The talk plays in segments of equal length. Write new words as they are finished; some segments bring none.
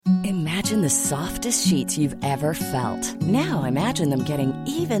Imagine the softest sheets you've ever felt. Now imagine them getting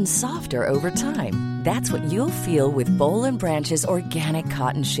even softer over time. That's what you'll feel with Boll & Branch's organic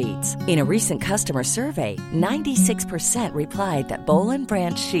cotton sheets. In a recent customer survey, 96% replied that Boll &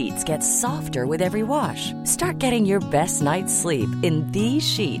 Branch sheets get softer with every wash. Start getting your best night's sleep in these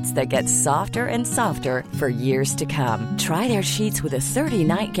sheets that get softer and softer for years to come. Try their sheets with a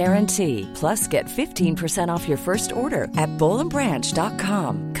 30-night guarantee. Plus, get 15% off your first order at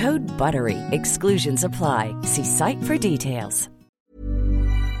bollandbranch.com. Code BUTTERY. Exclusions apply. See site for details.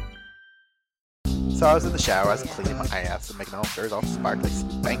 So I was in the shower, I was cleaning my ass and making all shirts all sparkly,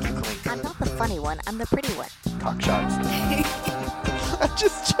 spanky clean. I'm not the funny one, I'm the pretty one. Cock shots. I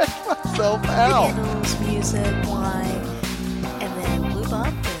just checked myself out. Candles, music, wine, and then lube up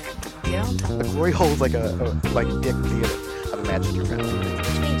and get on top. The glory hole's like like Dick Theater. I've imagined your friend.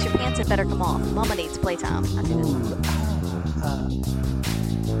 Which means your pants had better come off. Mama needs playtime. I do this.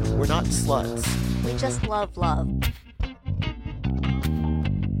 We're not sluts. We just love love.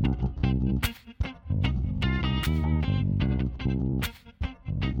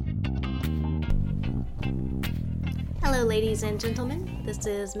 Hello, ladies and gentlemen. This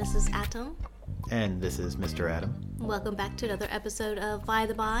is Mrs. Atom. And this is Mr. Adam. Welcome back to another episode of By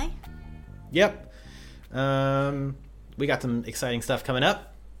the By. Yep. We got some exciting stuff coming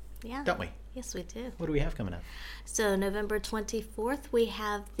up, Yeah. don't we? Yes, we do. What do we have coming up? So November 24th, we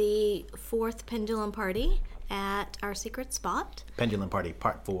have the 4th Pendulum Party at our secret spot. Pendulum Party,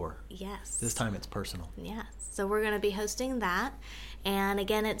 Part 4. Yes. This time it's personal. Yes. So we're going to be hosting that. And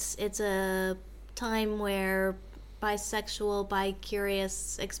again, it's a time where bisexual,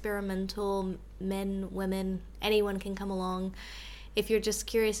 bi-curious, experimental men, women, anyone can come along. If you're just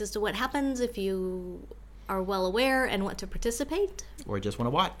curious as to what happens, if you are well aware and want to participate, Or just want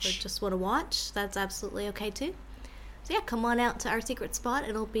to watch. or just want to watch, that's absolutely okay too. So yeah, come on out to our secret spot.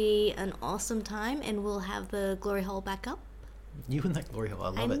 It'll be an awesome time, and we'll have the glory hole back up. You and that glory hole, I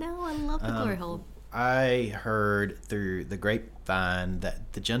love I it. know, I love the glory hole. I heard through the grapevine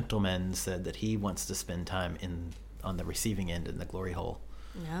that the gentleman said that he wants to spend time on the receiving end in the glory hole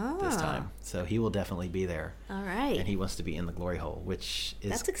this time. So he will definitely be there. All right. And he wants to be in the glory hole, which is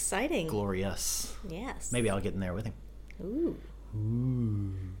That's exciting. glorious. Yes. Maybe I'll get in there with him. Ooh.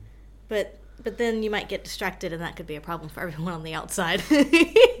 But then you might get distracted, and that could be a problem for everyone on the outside.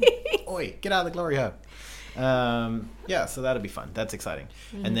 Oi, get out of the glory hole. Yeah, so that'll be fun. That's exciting.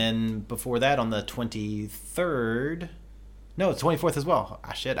 Mm-hmm. And then before that, on the 23rd... No, it's 24th as well.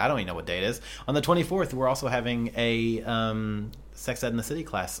 Ah, shit, I don't even know what day it is. On the 24th, we're also having a Sex Ed in the City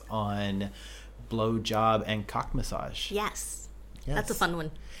class on blowjob and cock massage. Yes. Yes. That's a fun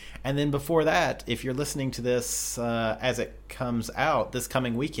one. And then before that, if you're listening to this as it comes out this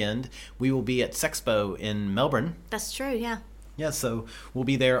coming weekend, we will be at Sexpo in Melbourne. That's true, yeah. Yeah, so we'll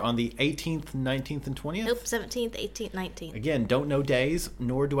be there on the 18th, 19th, and 20th. Nope, 17th, 18th, 19th. Again, don't know days,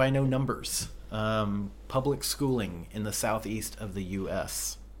 nor do I know numbers. Public schooling in the southeast of the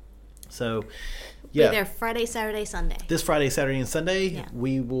U.S. So, yeah. Be there Friday, Saturday, Sunday. This Friday, Saturday, and Sunday, Yeah.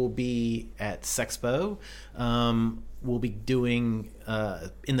 we will be at Sexpo. We'll be doing,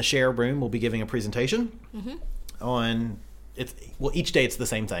 in the share room, we'll be giving a presentation on... each day it's the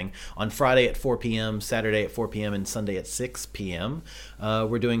same thing. On Friday at 4 p.m., Saturday at 4 p.m., and Sunday at 6 p.m.,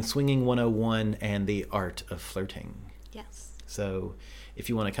 we're doing Swinging 101 and the Art of Flirting. Yes. So if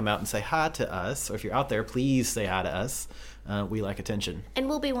you want to come out and say hi to us, or if you're out there, please say hi to us. We like attention. And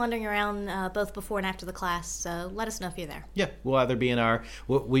we'll be wandering around both before and after the class, so let us know if you're there. Yeah, we'll either be in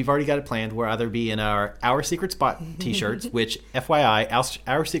we've already got it planned, we'll either be in our Secret Spot t-shirts, which, FYI,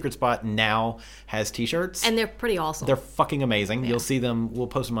 our Secret Spot now has t-shirts. And they're pretty awesome. They're fucking amazing. Yeah. You'll see them. We'll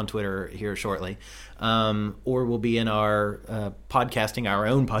post them on Twitter here shortly. Or we'll be in our our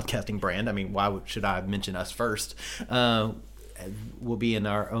own podcasting brand. I mean, why should I mention us first? We'll be in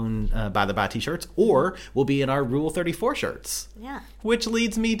our own By the By t-shirts, or we'll be in our Rule 34 shirts. Yeah. Which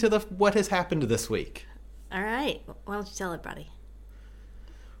leads me to what has happened this week. All right. Why don't you tell everybody?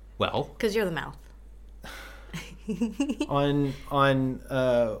 Well, Because you're the mouth. on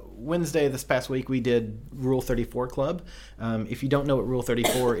Wednesday this past week, we did Rule 34 Club. If you don't know what Rule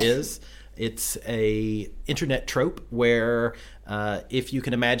 34 is, it's a internet trope where if you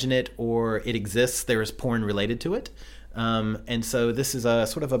can imagine it or it exists, there is porn related to it. And so this is a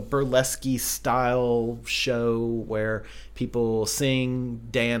sort of a burlesque style show where people sing,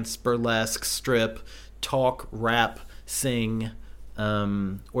 dance, burlesque, strip, talk, rap, sing,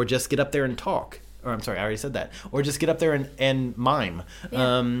 or just get up there and talk. Or I'm sorry, I already said that. Or just get up there and mime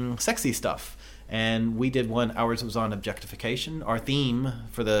sexy stuff. And we did one. Ours was on objectification. Our theme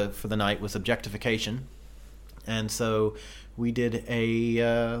for the night was objectification. And so we did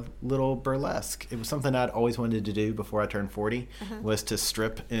a little burlesque. It was something I'd always wanted to do before I turned 40, was to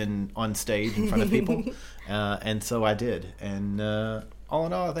strip on stage in front of people. And so I did. And all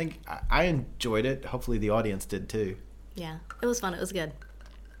in all, I think I enjoyed it. Hopefully the audience did too. Yeah, it was fun. It was good.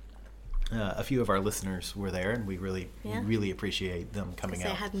 A few of our listeners were there, and we really appreciate them coming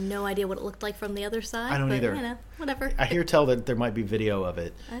out. I have no idea what it looked like from the other side. I don't either. You know, whatever. I hear tell that there might be video of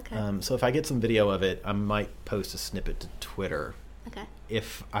it. Okay. So if I get some video of it, I might post a snippet to Twitter. Okay.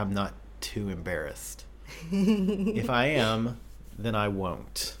 If I'm not too embarrassed. If I am, then I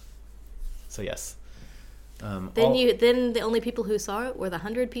won't. So yes. Then the only people who saw it were the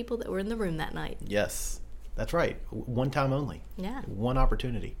 100 people that were in the room that night. Yes, that's right. One time only. Yeah. One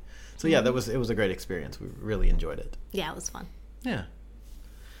opportunity. So yeah, it was a great experience. We really enjoyed it. Yeah, it was fun. Yeah.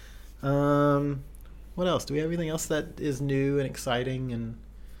 What else? Do we have anything else that is new and exciting? And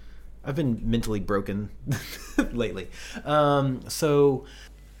I've been mentally broken lately. So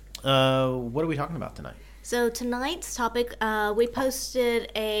what are we talking about tonight? So tonight's topic, we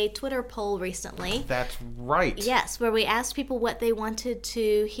posted a Twitter poll recently. That's right. Yes, where we asked people what they wanted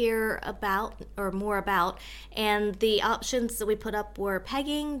to hear about or more about. And the options that we put up were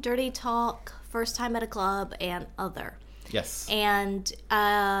pegging, dirty talk, first time at a club, and other. Yes. And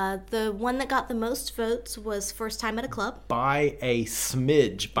the one that got the most votes was first time at a club. By a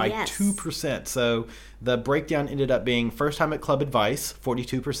smidge, by 2%. So the breakdown ended up being first time at club advice,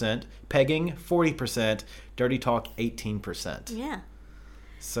 42%, pegging, 40%, dirty talk, 18%. Yeah.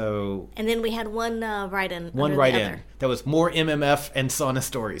 So. And then we had one write-in. One write-in. That was more MMF and sauna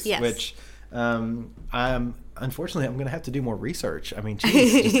stories. Yes. Which unfortunately, I'm going to have to do more research. I mean,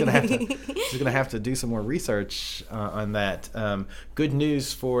 geez, just going to have to do some more research on that. Good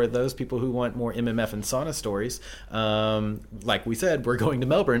news for those people who want more MMF and sauna stories. Like we said, we're going to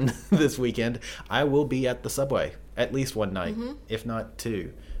Melbourne this weekend. I will be at the Subway at least one night, if not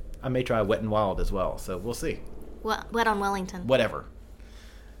two. I may try Wet and Wild as well, so we'll see. Wet on Wellington. Whatever.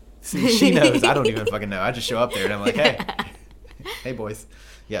 See, she knows. I don't even fucking know. I just show up there and I'm like, hey. Hey, boys.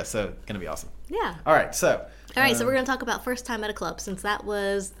 Yeah, so going to be awesome. Yeah. All right, so we're going to talk about first time at a club since that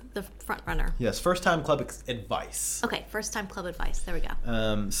was the front runner. Yes, first time club advice. Okay, first time club advice. There we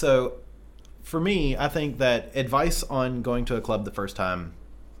go. So for me, I think that advice on going to a club the first time,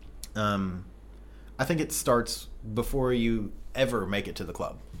 I think it starts before you ever make it to the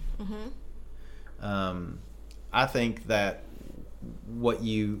club. I think that what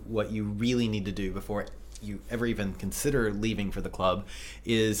you really need to do before you ever even consider leaving for the club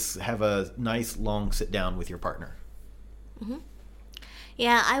is have a nice long sit down with your partner.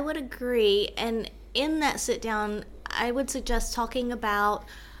 Yeah, I would agree. And in that sit down, I would suggest talking about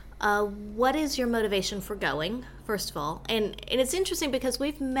what is your motivation for going, first of all. And it's interesting because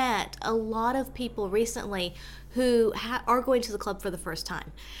we've met a lot of people recently who are going to the club for the first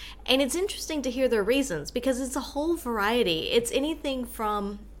time. And it's interesting to hear their reasons because it's a whole variety. It's anything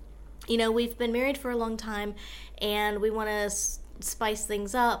from, we've been married for a long time and we want to spice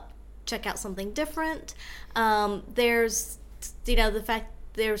things up, check out something different. There's, the fact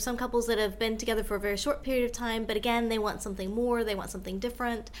there are some couples that have been together for a very short period of time, but again, they want something more, they want something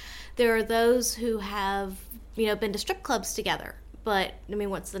different. There are those who have, been to strip clubs together. But,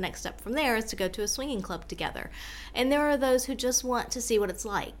 what's the next step from there is to go to a swinging club together. And there are those who just want to see what it's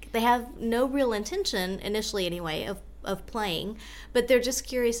like. They have no real intention, initially anyway, of playing, but they're just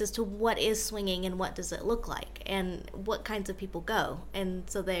curious as to what is swinging and what does it look like and what kinds of people go. And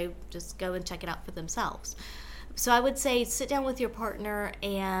so they just go and check it out for themselves. So I would say sit down with your partner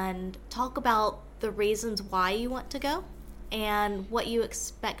and talk about the reasons why you want to go and what you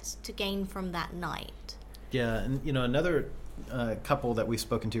expect to gain from that night. Yeah, and another couple that we've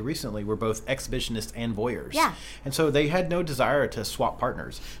spoken to recently were both exhibitionists and voyeurs. Yeah. And so they had no desire to swap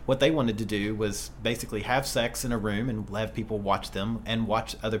partners. What they wanted to do was basically have sex in a room and have people watch them and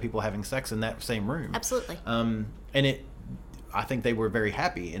watch other people having sex in that same room. Absolutely. I think they were very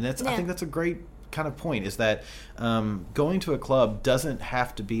happy. And I think that's a great kind of point is that going to a club doesn't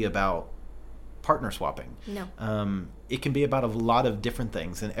have to be about partner swapping. No. It can be about a lot of different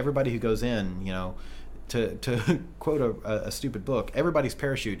things. And everybody who goes in, to quote a stupid book, everybody's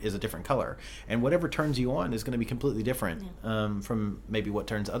parachute is a different color. And whatever turns you on is going to be completely different from maybe what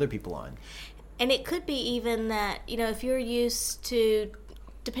turns other people on. And it could be even that, if you're used to,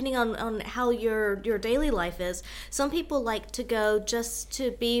 depending on how your daily life is, some people like to go just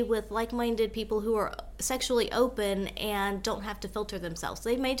to be with like-minded people who are sexually open and don't have to filter themselves.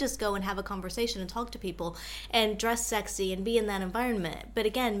 They may just go and have a conversation and talk to people and dress sexy and be in that environment. But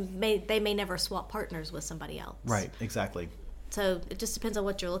again, they may never swap partners with somebody else. Right, exactly. So it just depends on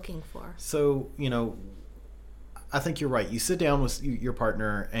what you're looking for. So, I think you're right. You sit down with your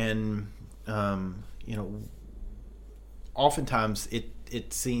partner, and oftentimes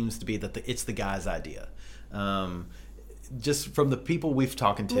it seems to be that it's the guy's idea. Just from the people we've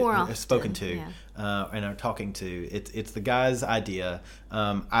spoken to, and are talking to, it's the guy's idea.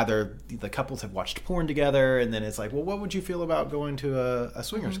 Either the couples have watched porn together, and then it's like, well, what would you feel about going to a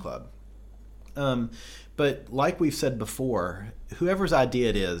swingers club? But like we've said before, whoever's idea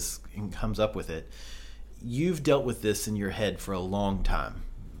it is and comes up with it, you've dealt with this in your head for a long time.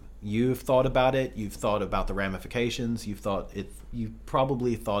 You've thought about it. You've thought about the ramifications. You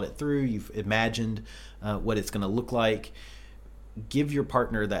probably thought it through. You've imagined what it's going to look like. Give your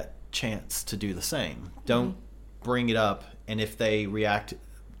partner that chance to do the same. Don't bring it up, and if they react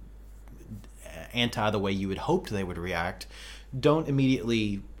anti the way you had hoped they would react, don't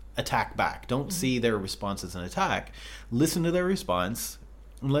immediately attack back. Don't see their response as an attack. Listen to their response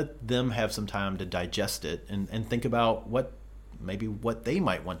and let them have some time to digest it and think about what they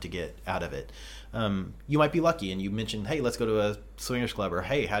might want to get out of it. You might be lucky and you mentioned, hey, let's go to a swingers club, or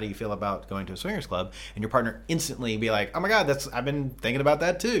hey, how do you feel about going to a swingers club? And your partner instantly be like, oh my God, I've been thinking about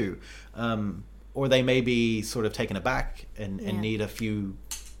that too. Or they may be sort of taken aback and need a few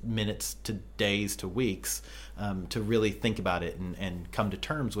minutes to days to weeks to really think about it and come to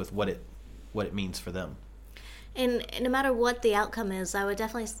terms with what it means for them. And no matter what the outcome is, I would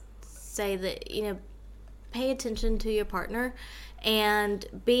definitely say that, pay attention to your partner and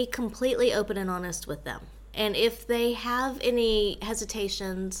be completely open and honest with them. And if they have any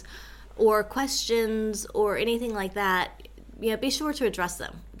hesitations or questions or anything like that, be sure to address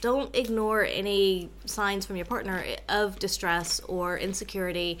them. Don't ignore any signs from your partner of distress or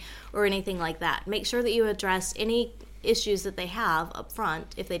insecurity or anything like that. Make sure that you address any issues that they have up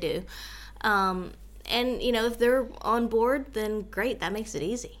front, if they do. And, if they're on board, then great. That makes it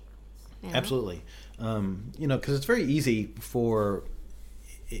easy. Absolutely. Because it's very easy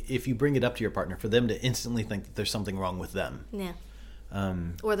if you bring it up to your partner, for them to instantly think that there's something wrong with them. Yeah.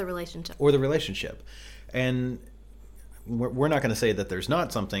 Or the relationship. And we're not going to say that there's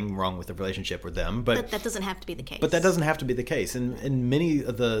not something wrong with the relationship with them, but that doesn't have to be the case. But that doesn't have to be the case. And many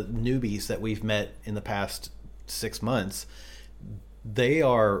of the newbies that we've met in the past 6 months, they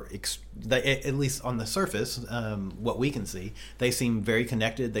are, at least on the surface, what we can see, they seem very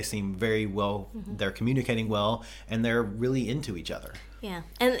connected. They seem very well. They're communicating well, and they're really into each other. Yeah,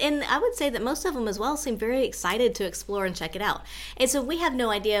 and I would say that most of them as well seem very excited to explore and check it out. And so we have no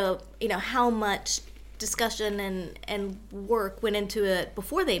idea, how much discussion and work went into it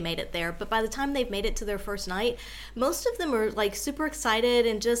before they made it there. But by the time they've made it to their first night, most of them are like super excited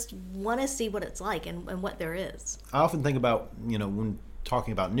and just want to see what it's like and what there is. I often think about, when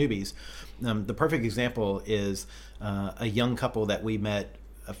talking about newbies, the perfect example is a young couple that we met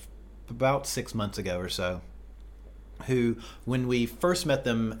about 6 months ago or so, who, when we first met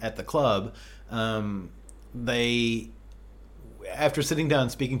them at the club, after sitting down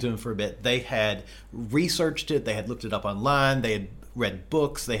and speaking to them for a bit, they had researched it, they had looked it up online, they had read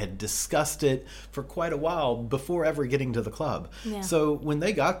books, they had discussed it for quite a while before ever getting to the club. Yeah. So when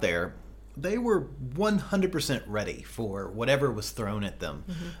they got there, they were 100% ready for whatever was thrown at them.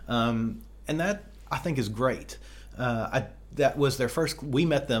 And that, I think, is great. That was their first, we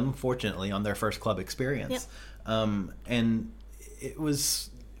met them, fortunately, on their first club experience. Yep. And it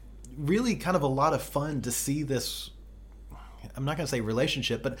was really kind of a lot of fun to see this, I'm not going to say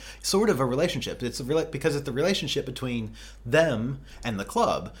relationship, but sort of a relationship. Because it's the relationship between them and the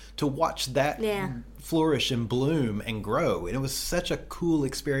club, to watch that flourish and bloom and grow. And it was such a cool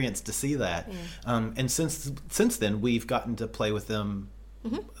experience to see that. Yeah. And since then, we've gotten to play with them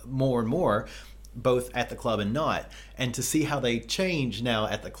more and more, both at the club and not. And to see how they change now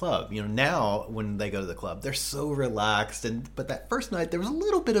at the club. Now when they go to the club, they're so relaxed. But that first night, there was a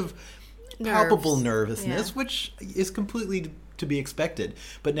little bit of palpable nervousness, which is completely to be expected.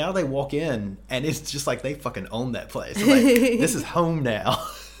 But now they walk in and it's just like they fucking own that place. Like, this is home now.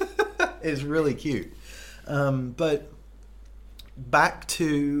 It's really cute. But back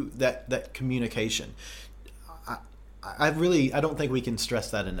to that communication. I don't think we can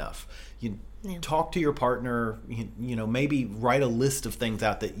stress that enough. Talk to your partner, maybe write a list of things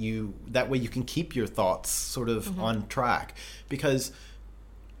out that way you can keep your thoughts sort of on track, because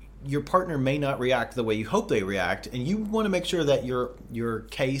your partner may not react the way you hope they react, and you want to make sure that your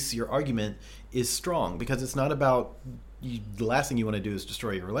case, your argument is strong, because it's not about the last thing you want to do is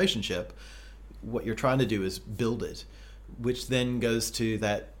destroy your relationship. What you're trying to do is build it, which then goes to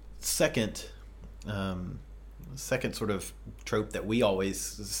that second sort of trope that we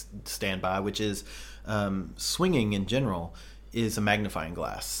always stand by, which is swinging in general is a magnifying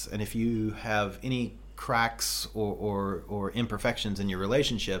glass. And if you have any cracks or imperfections in your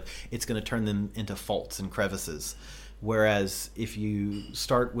relationship, it's going to turn them into faults and crevices. Whereas if you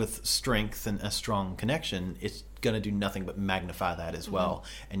start with strength and a strong connection, it's going to do nothing but magnify that as well.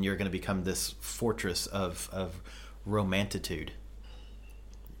 And you're going to become this fortress of romantitude.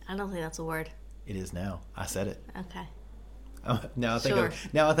 I don't think that's a word. It is now. I said it. Okay. Now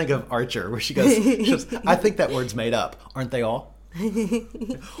I think of Archer, where she goes, I think that word's made up. Aren't they all?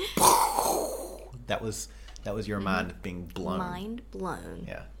 That was your mind being blown. Mind blown.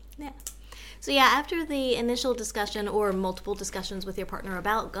 Yeah. Yeah. So yeah, after the initial discussion or multiple discussions with your partner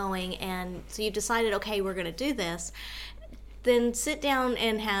about going, and so you've decided, okay, we're going to do this, then sit down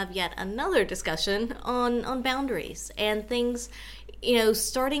and have yet another discussion on boundaries and things,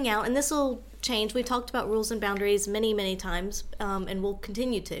 starting out, and this will change. We talked about rules and boundaries many, many times, and we'll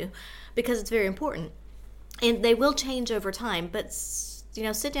continue to, because it's very important. And they will change over time, but,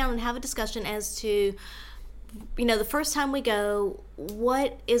 sit down and have a discussion as to, the first time we go,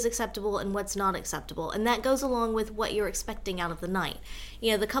 what is acceptable and what's not acceptable. And that goes along with what you're expecting out of the night.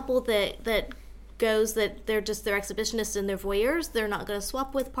 The couple that goes that they're exhibitionists and they're voyeurs, they're not going to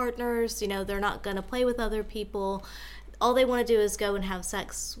swap with partners, they're not going to play with other people. All they want to do is go and have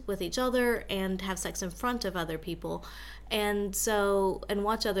sex with each other and have sex in front of other people and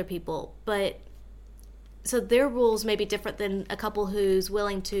watch other people. But so their rules may be different than a couple who's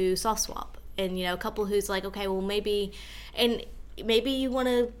willing to soft swap. And, a couple who's like, okay, well, maybe you want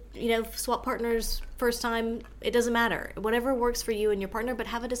to, swap partners first time. It doesn't matter. Whatever works for you and your partner, but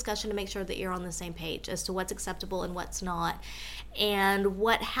have a discussion to make sure that you're on the same page as to what's acceptable and what's not. And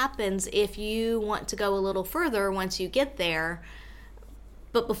what happens if you want to go a little further once you get there,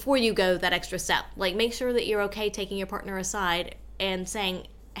 but before you go that extra step. Like, make sure that you're okay taking your partner aside and saying,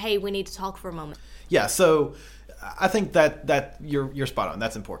 hey, we need to talk for a moment. Yeah, so I think that you're spot on.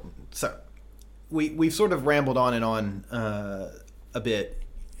 That's important. So we've sort of rambled on and on a bit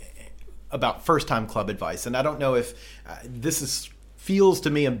about first-time club advice, and I don't know if this feels to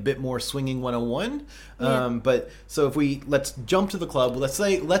me a bit more swinging 101. Yeah. But so let's jump to the club. Let's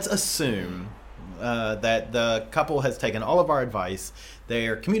assume that the couple has taken all of our advice. They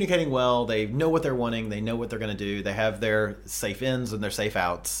are communicating well. They know what they're wanting. They know what they're going to do. They have their safe ins and their safe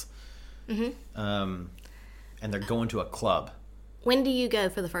outs. Mm-hmm. And they're going to a club. When do you go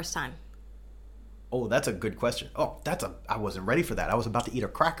for the first time? Oh, that's a good question. Oh, I wasn't ready for that. I was about to eat a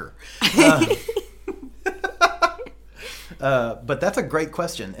cracker. But that's a great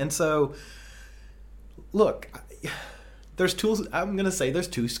question. And so, look, there's tools. I'm going to say there's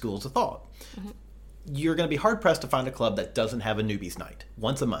two schools of thought. Mm-hmm. You're going to be hard-pressed to find a club that doesn't have a newbies night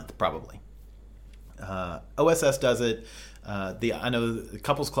once a month, probably. OSS does it. I know the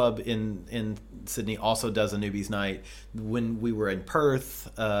Couples Club in Sydney also does a newbies night. When we were in Perth,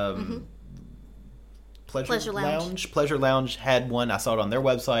 Pleasure Lounge had one. I saw it on their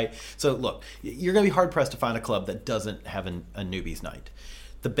website. So look, you're going to be hard-pressed to find a club that doesn't have a newbies night.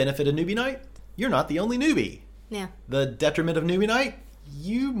 The benefit of newbie night, you're not the only newbie. Yeah. The detriment of newbie night,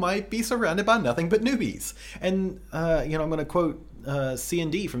 you might be surrounded by nothing but newbies. And, I'm going to quote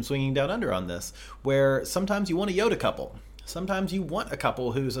C&D from Swinging Down Under on this, where sometimes you want a Yoda couple. Sometimes you want a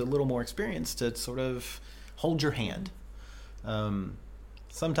couple who's a little more experienced to sort of hold your hand.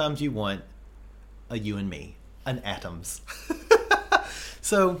 Sometimes you want a you and me, an atoms.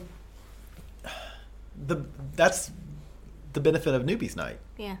 So that's the benefit of newbies night.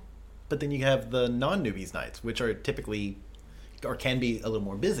 Yeah. But then you have the non-newbies nights, which are typically or can be a little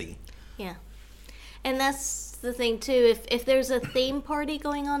more busy. Yeah. And that's the thing too. If there's a theme party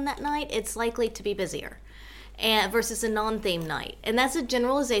going on that night, it's likely to be busier versus a non-theme night. And that's a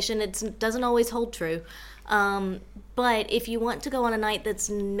generalization. It doesn't always hold true. But if you want to go on a night that's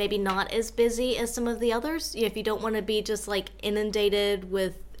maybe not as busy as some of the others, if you don't want to be just like inundated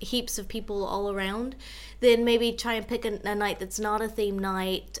with heaps of people all around, then maybe try and pick a night that's not a theme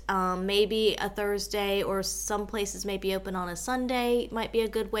night. Maybe a Thursday, or some places may be open on a Sunday. Might be a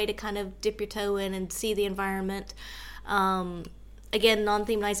good way to kind of dip your toe in and see the environment. Again,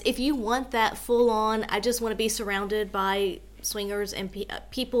 non-theme nights. If you want that full-on, I just want to be surrounded by swingers and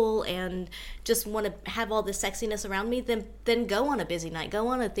people and just want to have all the sexiness around me, then go on a busy night. Go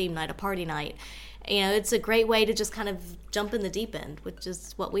on a theme night, a party night. It's a great way to just kind of jump in the deep end, which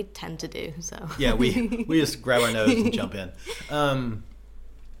is what we tend to do. So yeah, we just grab our nose and jump in. I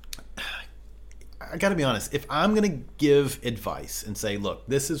got to be honest. If I'm going to give advice and say, look,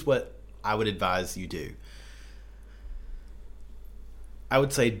 this is what I would advise you do, I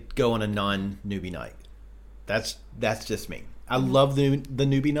would say go on a non-newbie night. That's just me. I love the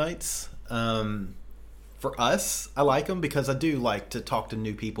newbie nights. For us, I like them because I do like to talk to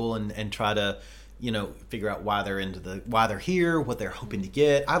new people and try to, figure out why they're here, what they're hoping to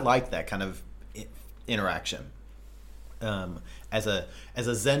get. I like that kind of interaction. As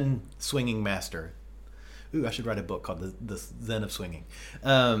a Zen swinging master. Ooh, I should write a book called the Zen of Swinging.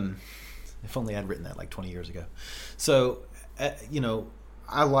 If only I'd written that like 20 years ago. So,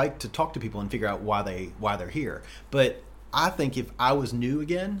 I like to talk to people and figure out why they're here. But I think if I was new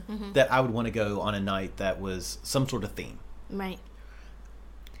again, that I would want to go on a night that was some sort of theme. Right.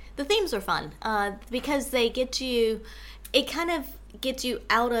 The themes are fun because they get you. It kind of gets you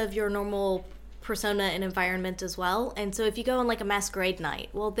out of your normal persona and environment as well. And so if you go on like a masquerade night,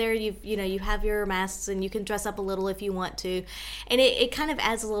 well, there you have your masks and you can dress up a little if you want to, and it kind of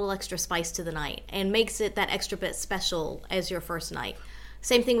adds a little extra spice to the night and makes it that extra bit special as your first night.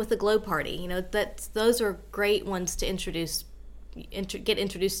 Same thing with the glow party. Those are great ones to get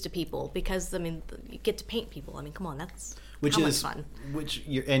introduced to people because you get to paint people. Come on, that's much fun.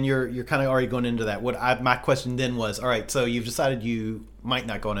 You're kind of already going into that. My question then was, all right, so you've decided you might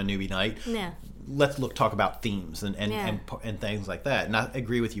not go on a newbie night. Yeah. Let's talk about themes and things like that. And I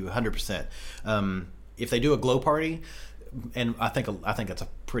agree with you 100%. If they do a glow party, and I think that's a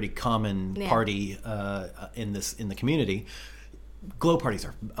pretty common party in the community. Glow parties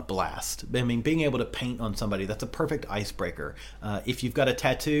are a blast. Being able to paint on somebody, that's a perfect icebreaker. If you've got a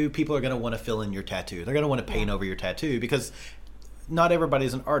tattoo, people are going to want to fill in your tattoo. They're going to want to paint over your tattoo because not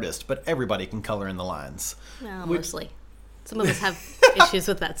everybody's an artist, but everybody can color in the lines. No, mostly. Some of us have issues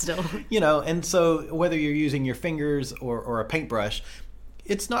with that still. And so whether you're using your fingers or a paintbrush,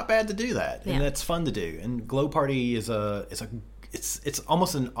 it's not bad to do that, and that's fun to do. And glow party is it's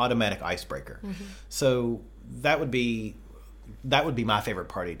almost an automatic icebreaker. Mm-hmm. So that would be my favorite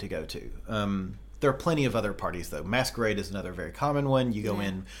party to go to. There are plenty of other parties, though. Masquerade is another very common one. You go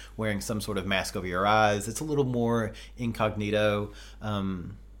in wearing some sort of mask over your eyes. It's a little more incognito.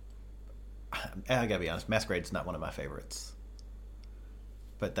 I gotta be honest, Masquerade's not one of my favorites.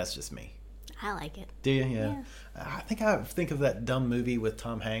 But that's just me. I like it. Do you? Yeah. I think of that dumb movie with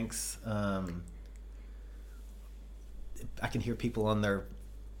Tom Hanks. I can hear people on their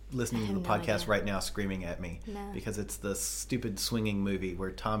listening to the podcast right now screaming at me because it's the stupid swinging movie where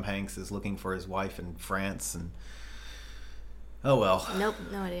Tom Hanks is looking for his wife in France and oh well. Nope,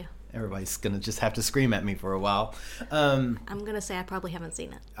 no idea. Everybody's gonna just have to scream at me for a while. I'm gonna say I probably haven't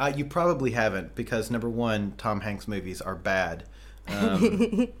seen it. You probably haven't because number one, Tom Hanks movies are bad,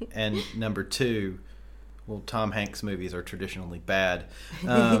 and number two, well, Tom Hanks movies are traditionally bad.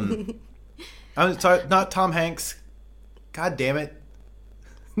 I'm sorry, not Tom Hanks. God damn it!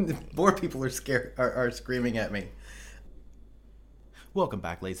 More people are screaming at me. Welcome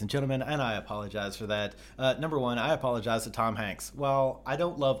back, ladies and gentlemen, and I apologize for that. Number one, I apologize to Tom Hanks. While I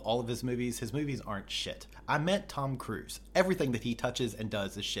don't love all of his movies aren't shit. I meant Tom Cruise. Everything that he touches and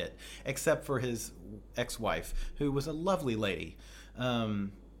does is shit, except for his ex-wife, who was a lovely lady.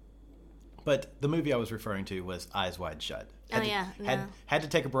 But the movie I was referring to was Eyes Wide Shut. Had to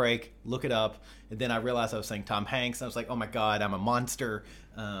take a break, look it up, and then I realized I was saying Tom Hanks. And I was like, oh my God, I'm a monster.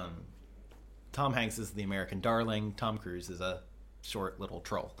 Tom Hanks is the American darling. Tom Cruise is a short little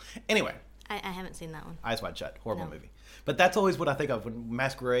troll. Anyway. I haven't seen that one. Eyes Wide Shut. Horrible movie. But that's always what I think of when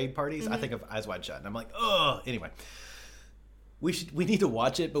masquerade parties. Mm-hmm. I think of Eyes Wide Shut. And I'm like, ugh. Anyway. We need to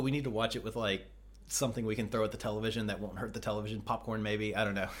watch it, but we need to watch it with like something we can throw at the television that won't hurt the television. Popcorn maybe. I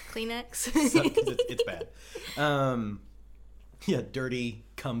don't know. Kleenex. So, 'cause it's bad. Yeah, dirty,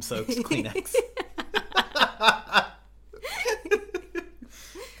 cum-soaked Kleenex.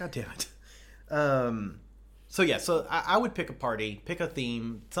 God damn it. So I would pick a party, pick a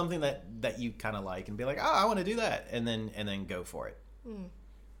theme, something that you kind of like, and be like, oh, I want to do that, and then go for it.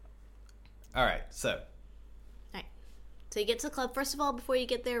 All right, so you get to the club. First of all, before you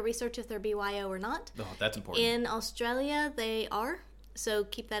get there, research if they're BYO or not. Oh, that's important. In Australia, they are, so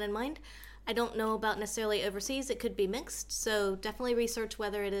keep that in mind. I don't know about necessarily overseas. It could be mixed, so definitely research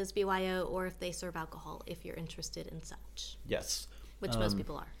whether it is BYO or if they serve alcohol if you're interested in such. Yes. Which most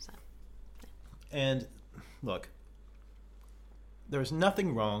people are. So. And look, there's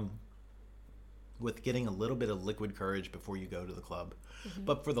nothing wrong with getting a little bit of liquid courage before you go to the club. Mm-hmm.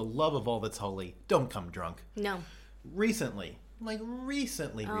 But for the love of all that's holy, don't come drunk. No. Recently, my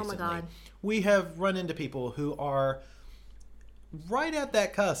God. we have run into people who are right at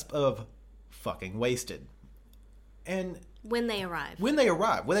that cusp of fucking wasted. And when they arrive. When they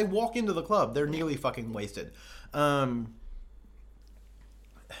walk into the club, they're nearly fucking wasted. Look,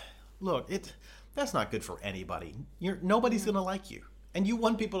 that's not good for anybody. Nobody's gonna like you, and you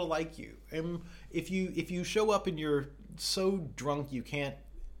want people to like you. And if you show up and you're so drunk you can't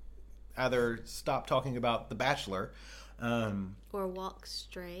either stop talking about The Bachelor, Or walk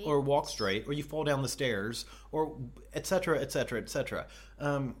straight. Or walk straight, or you fall down the stairs, or et cetera, et cetera, et cetera.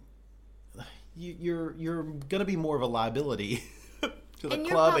 You're going to be more of a liability to the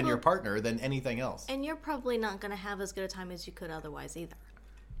club and your partner than anything else. And you're probably not going to have as good a time as you could otherwise either.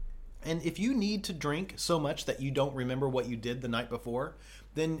 And if you need to drink so much that you don't remember what you did the night before,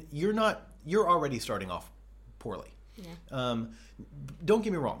 then you're already starting off poorly. Yeah. Don't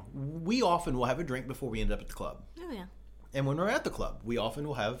get me wrong. We often will have a drink before we end up at the club. Oh, yeah. And when we're at the club, we often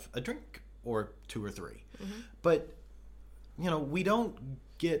will have a drink or 2 or 3. Mm-hmm. But, we don't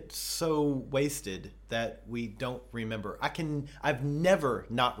get so wasted that we don't remember. I've never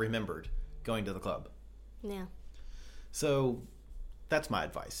not remembered going to the club. Yeah. So that's my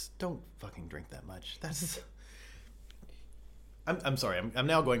advice. Don't fucking drink that much. That's... I'm sorry. I'm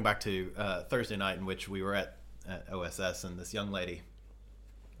now going back to Thursday night in which we were at OSS, and this young lady...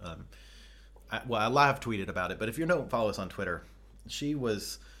 I live tweeted about it, but if you don't follow us on Twitter, she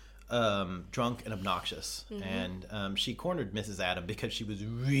was drunk and obnoxious, and she cornered Mrs. Adam because she was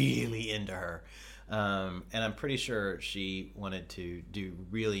really into her, and I'm pretty sure she wanted to do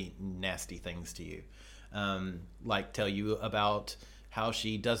really nasty things to you, like tell you about how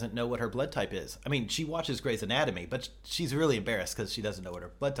she doesn't know what her blood type is. I mean, she watches Grey's Anatomy, but she's really embarrassed because she doesn't know what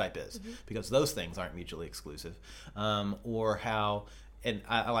her blood type is, because those things aren't mutually exclusive, or how... And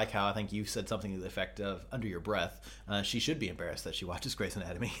I like how I think you said something to the effect of, under your breath, she should be embarrassed that she watches Grey's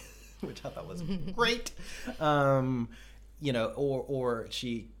Anatomy, which I thought was great. Or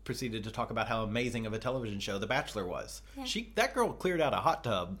she proceeded to talk about how amazing of a television show The Bachelor was. Yeah. That girl cleared out a hot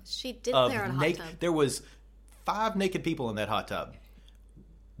tub. She did clear out a hot tub. There was 5 naked people in that hot tub.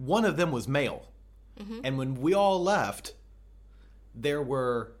 One of them was male. And when we all left, there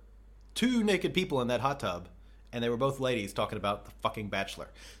were 2 naked people in that hot tub. And they were both ladies talking about the fucking Bachelor.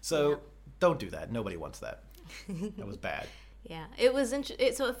 So don't do that. Nobody wants that. That was bad. Yeah, it was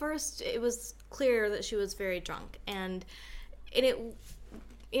so at first it was clear that she was very drunk, and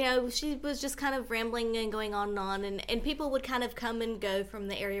she was just kind of rambling and going on, and people would kind of come and go from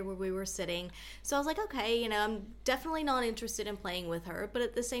the area where we were sitting. So I was like, okay, I'm definitely not interested in playing with her, but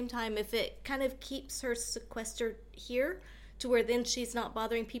at the same time, if it kind of keeps her sequestered here, to where then she's not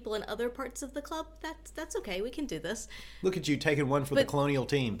bothering people in other parts of the club, that's okay. We can do this. Look at you taking one for the colonial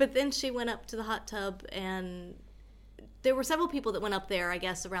team. But then she went up to the hot tub, and there were several people that went up there, I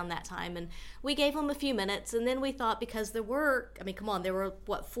guess, around that time. And we gave them a few minutes, and then we thought, because there were, there were,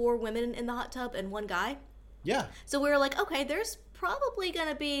 4 women in the hot tub and 1 guy? Yeah. So we were like, okay, there's probably going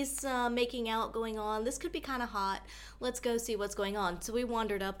to be some making out going on. This could be kind of hot. Let's go see what's going on. So we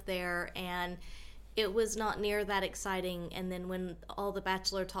wandered up there, and... it was not near that exciting, and then when all the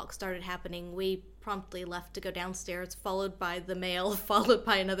Bachelor talk started happening, we promptly left to go downstairs, followed by the male, followed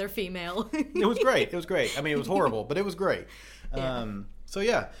by another female. It was great. It was great. I mean, it was horrible, but it was great.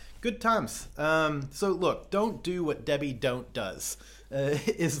 Yeah. Good times. So look, don't do what Debbie Don't does,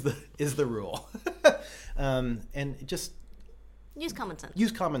 is the rule. And just... use common sense.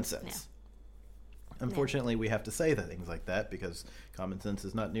 Use common sense. Yeah. Unfortunately, we have to say things like that because common sense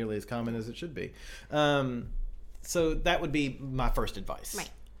is not nearly as common as it should be. So that would be my first advice. Right.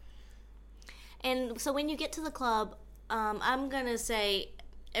 And so when you get to the club, I'm going to say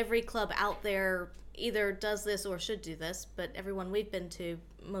every club out there either does this or should do this, but everyone we've been to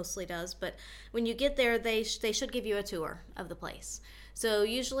mostly does. But when you get there, they should give you a tour of the place. So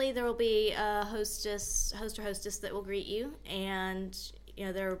usually there will be a host or hostess that will greet you, and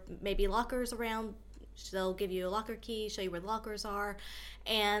there may be lockers around. They'll give you a locker key, show you where the lockers are,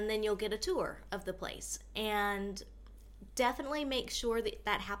 and then you'll get a tour of the place. And definitely make sure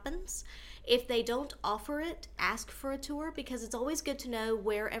that happens. If they don't offer it, ask for a tour, because it's always good to know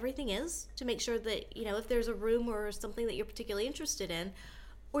where everything is, to make sure that, if there's a room or something that you're particularly interested in,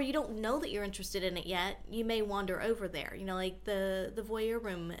 or you don't know that you're interested in it yet, you may wander over there. Like the voyeur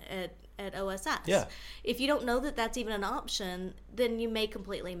room at OSS. Yeah. If you don't know that that's even an option, then you may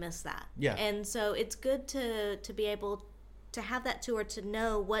completely miss that. Yeah. And so it's good to be able to have that tour, to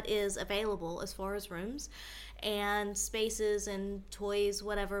know what is available as far as rooms and spaces and toys,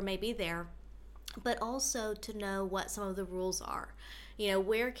 whatever may be there, but also to know what some of the rules are.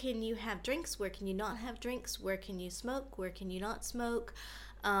 Where can you have drinks? Where can you not have drinks? Where can you smoke? Where can you not smoke?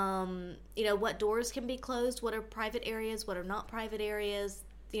 What doors can be closed? What are private areas? What are not private areas?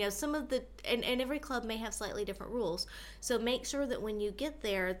 Some of the, and every club may have slightly different rules. So make sure that when you get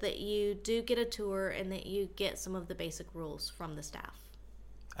there that you do get a tour and that you get some of the basic rules from the staff.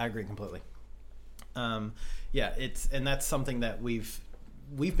 I agree completely. And that's something that we've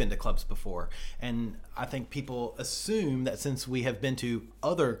we've been to clubs before, and I think people assume that since we have been to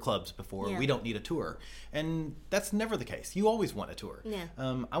other clubs before, we don't need a tour, and that's never the case. You always want a tour. Yeah.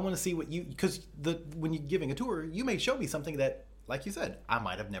 I want to see what because when you're giving a tour, you may show me something that, like you said, I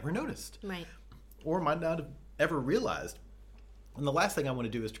might have never noticed, Right. or might not have ever realized. And the last thing I want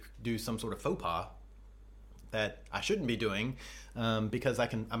to do is do some sort of faux pas that I shouldn't be doing, because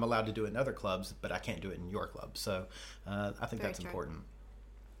I'm allowed to do it in other clubs, but I can't do it in your club. So I think Very that's true. important.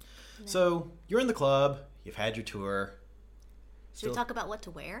 No. So you're in the club, you've had your tour. Should we talk about what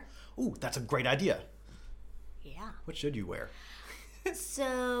to wear? Ooh, that's a great idea. Yeah. What should you wear?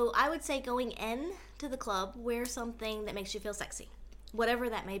 So I would say going in to the club, wear something that makes you feel sexy, whatever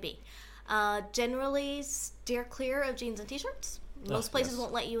that may be. Generally, steer clear of jeans and t-shirts. Most places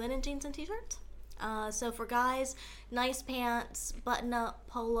won't let you in jeans and t-shirts. So for guys, nice pants, button-up,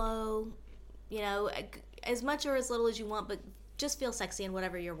 polo, as much or as little as you want, but just feel sexy in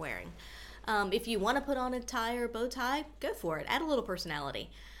whatever you're wearing. If you want to put on a tie or bow tie, go for it. Add a little personality.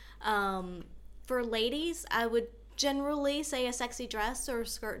 For ladies, I would generally say a sexy dress or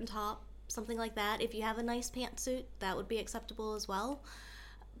skirt and top, something like that. If you have a nice pantsuit, that would be acceptable as well.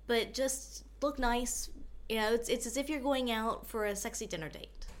 But just look nice. It's as if you're going out for a sexy dinner date.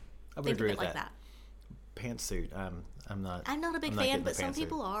 I would Think agree of it with like that. Pantsuit. I'm not a big fan, but some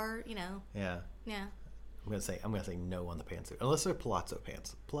people are. Yeah. Yeah. I'm gonna say no on the pantsuit, unless they're palazzo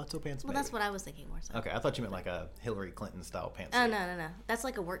pants. Palazzo pants. Well, maybe. that's what I was thinking more so. Okay, I thought you meant like a Hillary Clinton style pantsuit. Oh no! That's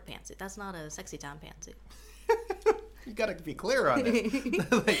like a work pantsuit. That's not a sexy time pantsuit. You gotta be clear on this,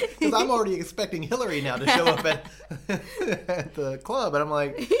 because I'm already expecting Hillary now to show up at the club, and I'm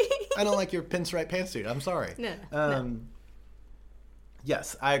like, I don't like your pinstripe pantsuit. I'm sorry. No.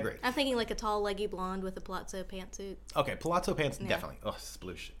 Yes, I agree. I'm thinking like a tall, leggy blonde with a palazzo pantsuit. Okay, palazzo pants, definitely. Oh,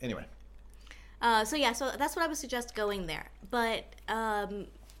 sploosh. Anyway. So that's what I would suggest going there. But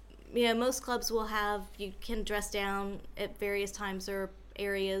most clubs will have, you can dress down at various times or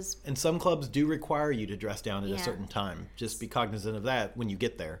areas. And some clubs do require you to dress down at a Yeah. certain time. Just be cognizant of that when you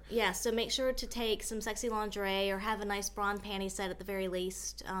get there. Yeah, so make sure to take some sexy lingerie or have a nice bra and panty set at the very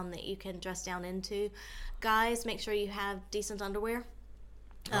least that you can dress down into. Guys, make sure you have decent underwear.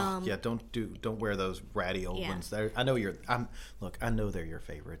 Yeah, don't wear those ratty old ones. I know I know they're your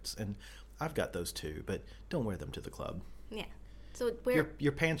favorites, and I've got those too. But don't wear them to the club. Yeah, so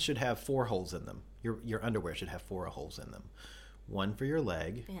Your pants should have 4 holes in them. Your underwear should have 4 holes in them. One for your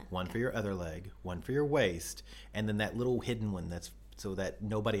leg, one for your other leg, one for your waist, and then that little hidden one that's so that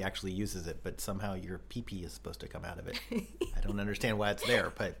nobody actually uses it, but somehow your pee-pee is supposed to come out of it. I don't understand why it's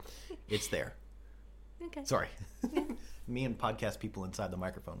there, but it's there. Okay. Sorry. Me and podcast people inside the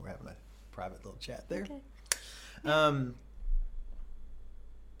microphone were having a private little chat there. Okay.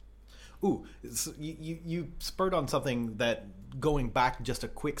 So you spurred on something that, going back just a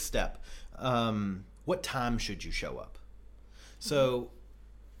quick step, what time should you show up? So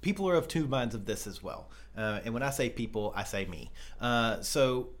people are of two minds of this as well. And when I say people, I say me.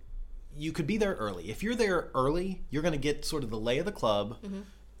 So you could be there early. If you're there early, you're going to get sort of the lay of the club. Mm-hmm.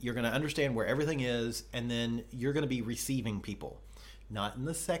 You're going to understand where everything is, and then you're going to be receiving people. Not in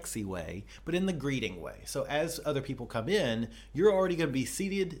the sexy way, but in the greeting way. So as other people come in, you're already going to be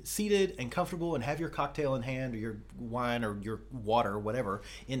seated and comfortable and have your cocktail in hand or your wine or your water, whatever,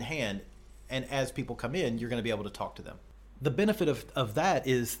 in hand. And as people come in, you're going to be able to talk to them. The benefit of that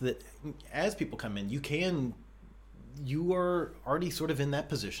is that as people come in, you are already sort of in that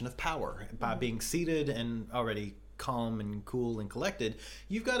position of power by being seated and already calm and cool and collected.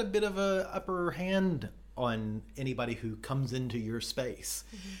 You've got a bit of a upper hand on anybody who comes into your space.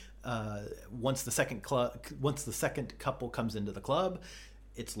 Mm-hmm. Once the second couple comes into the club,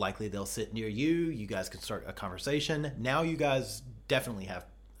 it's likely they'll sit near you. You guys can start a conversation. Now you guys definitely have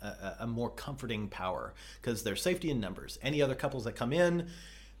a more comforting power because there's safety in numbers. Any other couples that come in,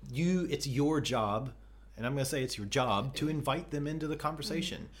 it's your job, and I'm going to say it's your job to invite them into the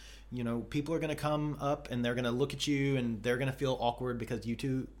conversation. Mm-hmm. You know, people are going to come up and they're going to look at you and they're going to feel awkward because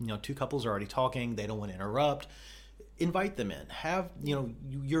two couples are already talking. They don't want to interrupt. Invite them in.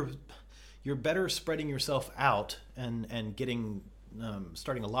 You're better spreading yourself out and getting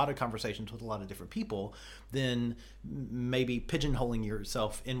starting a lot of conversations with a lot of different people than maybe pigeonholing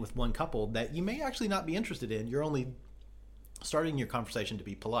yourself in with one couple that you may actually not be interested in. You're only starting your conversation to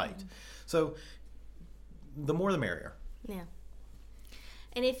be polite. Mm-hmm. So the more the merrier. Yeah.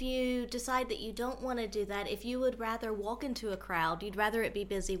 And if you decide that you don't want to do that, if you would rather walk into a crowd, you'd rather it be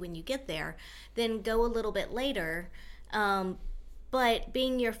busy when you get there, then go a little bit later. But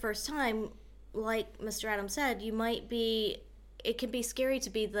being your first time, like Mr. Adams said, it can be scary to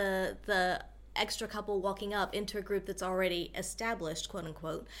be the extra couple walking up into a group that's already established, quote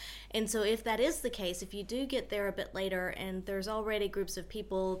unquote. And so if that is the case, if you do get there a bit later and there's already groups of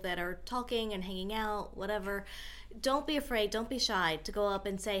people that are talking and hanging out, whatever, don't be afraid, don't be shy to go up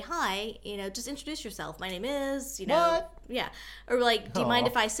and say, hi, just introduce yourself. My name is, What? Yeah. Or like, do you mind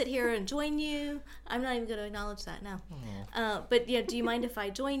Aw. if I sit here and join you? I'm not even going to acknowledge that now. But do you mind if I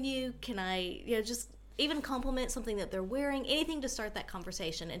join you? Can I, just even compliment something that they're wearing, anything to start that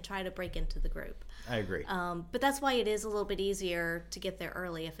conversation and try to break into the group. I agree. But that's why it is a little bit easier to get there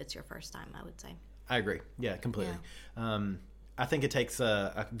early if it's your first time, I would say. I agree. Yeah, completely. I think it takes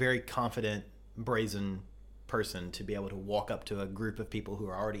a very confident, brazen person to be able to walk up to a group of people who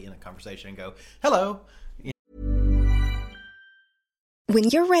are already in a conversation and go, hello. When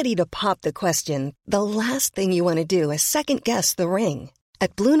you're ready to pop the question, the last thing you want to do is second-guess the ring.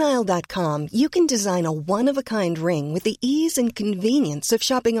 At BlueNile.com, you can design a one-of-a-kind ring with the ease and convenience of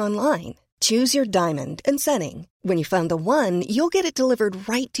shopping online. Choose your diamond and setting. When you find the one, you'll get it delivered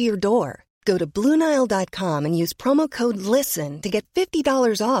right to your door. Go to BlueNile.com and use promo code LISTEN to get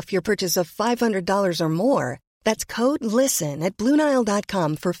 $50 off your purchase of $500 or more. That's code LISTEN at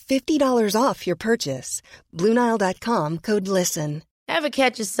BlueNile.com for $50 off your purchase. BlueNile.com, code LISTEN. Ever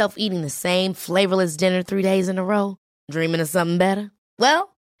catch yourself eating the same flavorless dinner 3 days in a row? Dreaming of something better?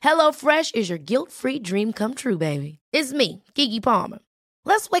 Well, HelloFresh is your guilt-free dream come true, baby. It's me, Keke Palmer.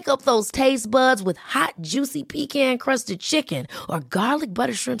 Let's wake up those taste buds with hot, juicy pecan-crusted chicken or garlic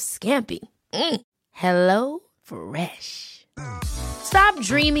butter shrimp scampi. Hello Fresh. Stop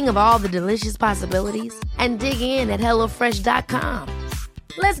dreaming of all the delicious possibilities and dig in at HelloFresh.com.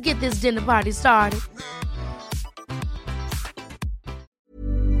 Let's get this dinner party started.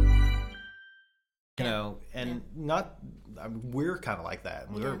 And we're kind of like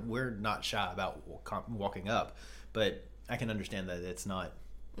that. We're not shy about walking up, but I can understand that it's not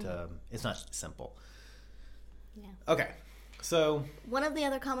simple. Yeah. Okay, so One of the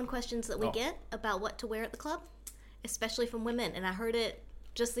other common questions that we get about what to wear at the club, especially from women, and I heard it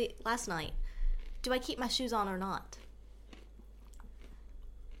just last night, do I keep my shoes on or not?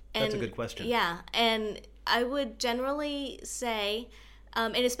 That's a good question. Yeah, and I would generally say,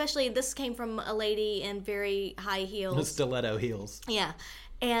 and especially this came from a lady in very high heels. Stiletto heels. Yeah.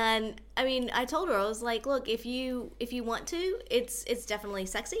 And I mean, I told her, I was like, look, if you want to, it's definitely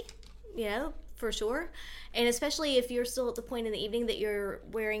sexy, for sure. And especially if you're still at the point in the evening that you're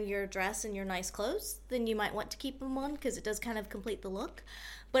wearing your dress and your nice clothes, then you might want to keep them on because it does kind of complete the look.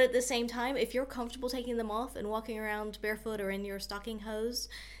 But at the same time, if you're comfortable taking them off and walking around barefoot or in your stocking hose,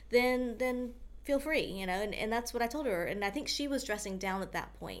 then feel free, and that's what I told her. And I think she was dressing down at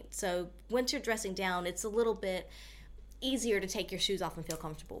that point. So once you're dressing down, it's a little bit easier to take your shoes off and feel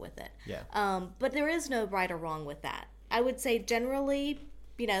comfortable with it. Yeah. But there is no right or wrong with that. I would say generally,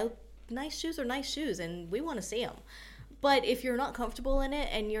 nice shoes are nice shoes, and we want to see them. But if you're not comfortable in it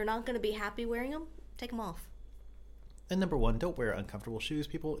and you're not going to be happy wearing them, take them off. And number one, don't wear uncomfortable shoes,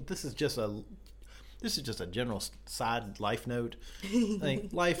 people. This is just a general side life note.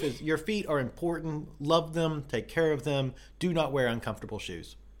 Life is, your feet are important. Love them. Take care of them. Do not wear uncomfortable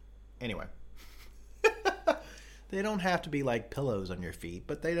shoes. Anyway. They don't have to be like pillows on your feet,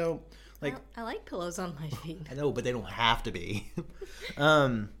 but they don't I like pillows on my feet. I know, but they don't have to be.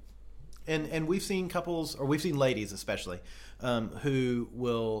 And we've seen couples, or we've seen ladies especially, who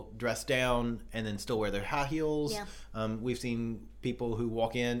will dress down and then still wear their high heels. Yeah. We've seen people who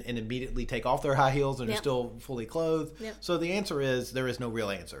walk in and immediately take off their high heels and are still fully clothed. Yep. So the answer is, there is no real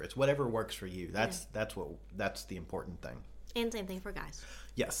answer. It's whatever works for you. That's the important thing. And same thing for guys.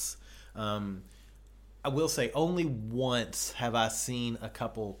 Yes. I will say, only once have I seen a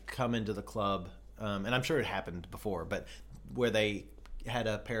couple come into the club, and I'm sure it happened before, but where they had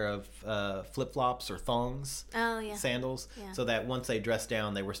a pair of flip-flops or thongs, sandals, so that once they dressed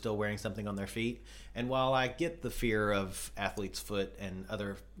down, they were still wearing something on their feet. And while I get the fear of athlete's foot and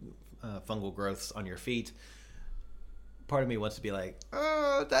other fungal growths on your feet, part of me wants to be like,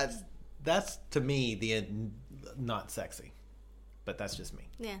 oh, that's to me not sexy. But that's just me.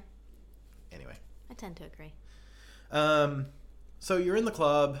 Yeah. Anyway. I tend to agree. So you're in the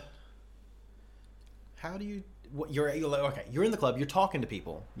club. How do you... You're in the club. You're talking to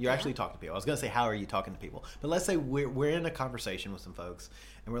people. You're actually talking to people. I was going to say, how are you talking to people? But let's say we're in a conversation with some folks,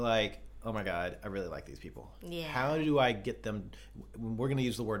 and we're like, oh my God, I really like these people. Yeah. How do I get them... We're going to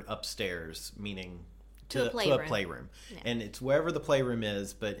use the word upstairs, meaning to a playroom. Yeah. And it's wherever the playroom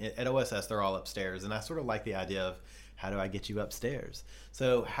is, but at OSS, they're all upstairs. And I sort of like the idea of, how do I get you upstairs?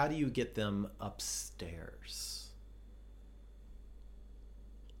 So how do you get them upstairs?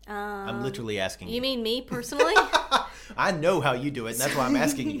 I'm literally asking you. You mean me personally? I know how you do it, and that's why I'm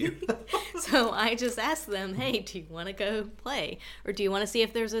asking you. So I just asked them, hey, do you want to go play? Or do you want to see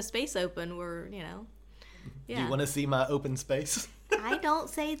if there's a space open where, yeah. Do you want to see my open space? I don't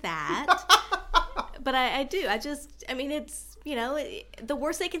say that. But I do. It's, the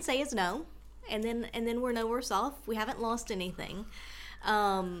worst they can say is no. And then we're no worse off. We haven't lost anything.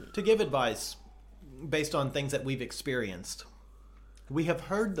 To give advice based on things that we've experienced, we have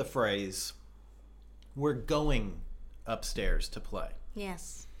heard the phrase, we're going upstairs to play.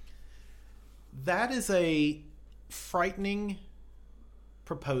 Yes. That is a frightening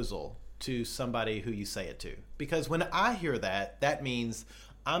proposal to somebody who you say it to. Because when I hear that, that means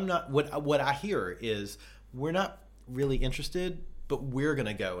I'm not, what I hear is, we're not really interested, but we're going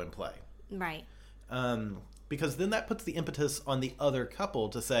to go and play. Right. Because then that puts the impetus on the other couple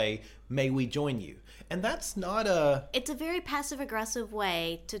to say, may we join you? And that's not It's a very passive-aggressive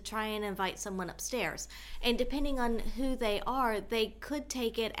way to try and invite someone upstairs. And depending on who they are, they could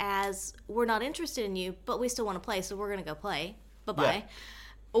take it as, we're not interested in you, but we still want to play, so we're going to go play. Bye-bye. Yeah.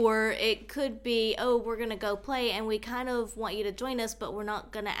 Or it could be, oh, we're going to go play, and we kind of want you to join us, but we're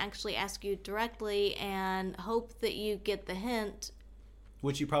not going to actually ask you directly and hope that you get the hint.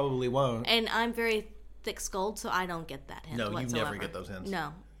 Which you probably won't. And I'm very thick-skulled, so I don't get that hint whatsoever. You never get those hints.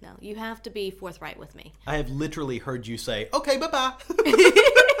 No. You have to be forthright with me. I have literally heard you say, okay, bye-bye,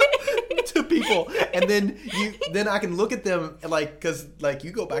 to people. And then I can look at them, because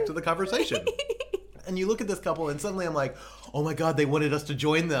you go back to the conversation. And you look at this couple, and suddenly I'm like, oh my God, they wanted us to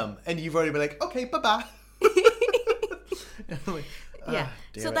join them. And you've already been like, okay, bye-bye. Like, yeah.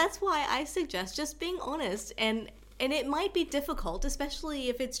 So that's why I suggest just being honest. And it might be difficult, especially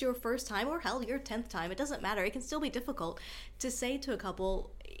if it's your first time or hell, your 10th time. It doesn't matter. It can still be difficult to say to a couple,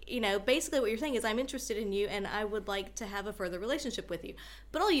 basically what you're saying is, I'm interested in you and I would like to have a further relationship with you.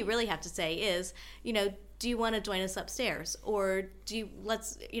 But all you really have to say is, do you want to join us upstairs? Or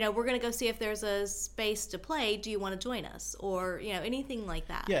we're going to go see if there's a space to play. Do you want to join us? Or, anything like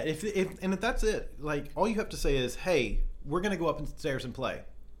that. Yeah. If that's it, all you have to say is, hey, we're going to go upstairs and play.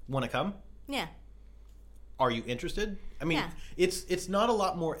 Want to come? Yeah. Are you interested? I mean, it's not a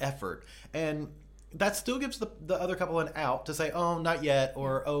lot more effort. And that still gives the other couple an out to say, oh, not yet,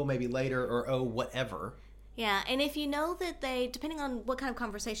 or oh, maybe later, or oh, whatever. Yeah, and if you know that they, depending on what kind of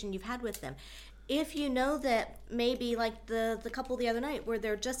conversation you've had with them, if you know that maybe like the couple the other night where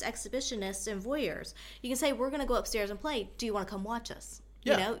they're just exhibitionists and voyeurs, you can say, we're going to go upstairs and play. Do you want to come watch us?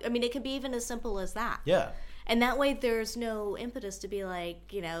 Yeah. It could be even as simple as that. Yeah. And that way there's no impetus to be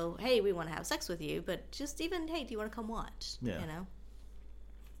like, hey, we want to have sex with you, but just even, hey, do you want to come watch? Yeah.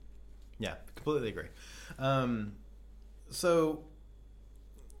 Yeah, completely agree. So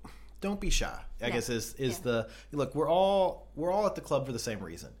don't be shy, I guess is the look, we're all at the club for the same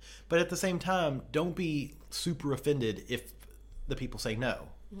reason. But at the same time, don't be super offended if the people say no.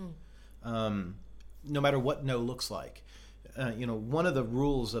 No matter what no looks like. One of the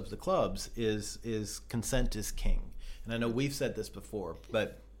rules of the clubs is consent is king. And I know we've said this before,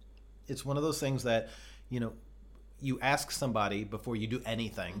 but it's one of those things that, you ask somebody before you do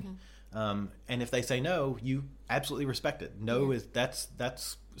anything. And if they say no, you absolutely respect it. No is that's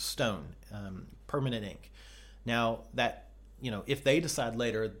stone, permanent ink. Now that, if they decide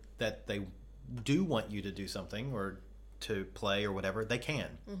later that they do want you to do something or to play or whatever, they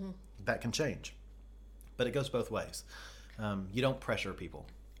can. That can change. But it goes both ways. You don't pressure people.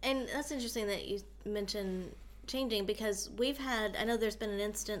 And that's interesting that you mentioned changing, because I know there's been an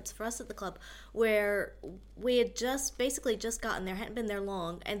instance for us at the club where we had basically just gotten there, hadn't been there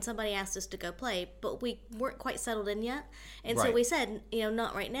long, and somebody asked us to go play, but we weren't quite settled in yet. And so we said,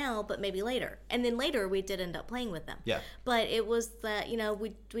 not right now, but maybe later. And then later we did end up playing with them. Yeah. But it was that,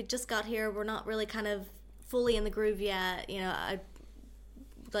 we just got here, we're not really kind of fully in the groove yet,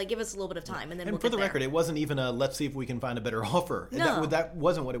 give us a little bit of time, and then we'll for the record, it wasn't even a let's see if we can find a better offer. No. That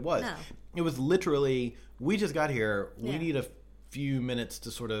wasn't what it was. No. It was literally, we just got here. We need a few minutes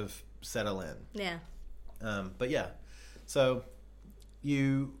to sort of settle in. Yeah. But yeah, so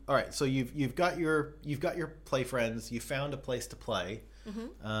so you've got your play friends. You found a place to play.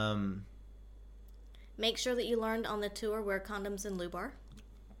 Make sure that you learned on the tour where condoms and lube are.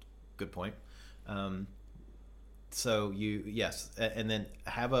 Good point. So and then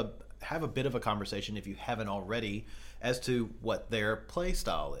have a bit of a conversation, if you haven't already, as to what their play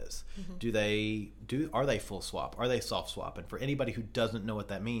style is. Are they full swap? Are they soft swap? And for anybody who doesn't know what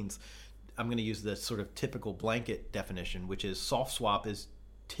that means, I'm going to use the sort of typical blanket definition, which is soft swap is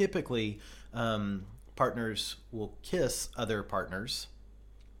typically partners will kiss other partners,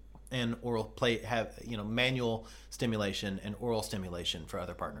 and oral play have manual stimulation and oral stimulation for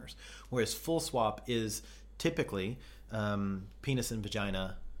other partners. Whereas full swap is typically penis and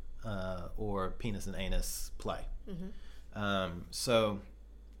vagina or penis and anus play. So,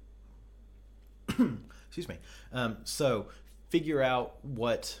 excuse me. So figure out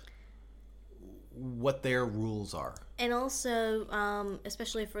what their rules are. And also,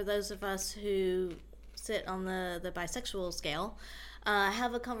 especially for those of us who sit on the bisexual scale,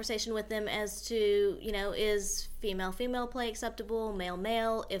 have a conversation with them as to, is female play acceptable,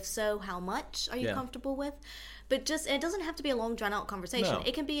 male? If so, how much are you comfortable with? But it doesn't have to be a long, drawn-out conversation. No.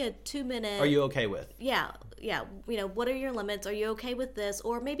 It can be a 2-minute... Are you okay with? Yeah. What are your limits? Are you okay with this?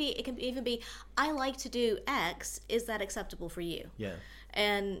 Or maybe it can even be, I like to do X. Is that acceptable for you? Yeah.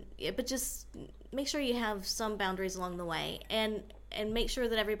 But just make sure you have some boundaries along the way. And make sure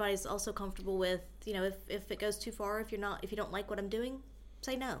that everybody's also comfortable with, if it goes too far, if you don't like what I'm doing,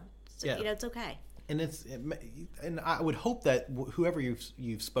 say no. It's okay. And I would hope that whoever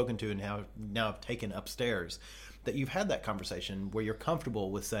you've spoken to and now have taken upstairs, that you've had that conversation where you're comfortable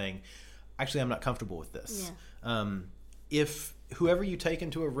with saying, actually, I'm not comfortable with this. Yeah. If whoever you take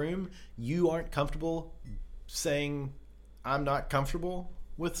into a room, you aren't comfortable saying, I'm not comfortable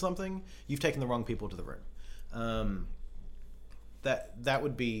with something, you've taken the wrong people to the room. That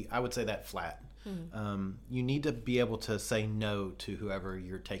would be, I would say, that flat. Mm-hmm. You need to be able to say no to whoever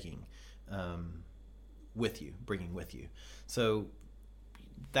you're taking bringing with you. So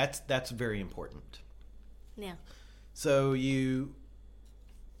that's very important. Yeah. So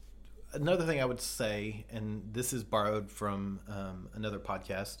another thing I would say, and this is borrowed from another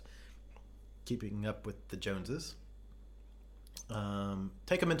podcast, Keeping Up with the Joneses.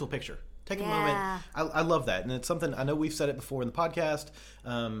 Take a mental picture. Take a moment. I love that. And it's something, I know we've said it before in the podcast,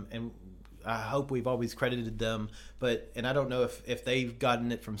 and I hope we've always credited them, and I don't know if they've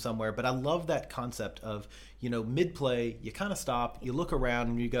gotten it from somewhere, but I love that concept of, mid-play, you kind of stop, you look around,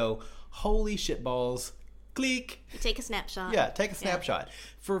 and you go, holy shitballs, click. You take a snapshot. Yeah, take a snapshot. Yeah.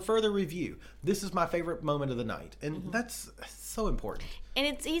 For further review, this is my favorite moment of the night, and that's so important. And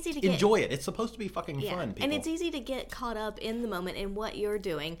it's easy to enjoy it. It's supposed to be fucking fun, people. And it's easy to get caught up in the moment in what you're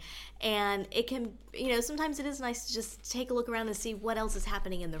doing. And it can, sometimes it is nice to just take a look around and see what else is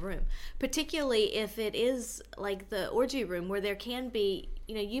happening in the room. Particularly if it is like the orgy room where there can be,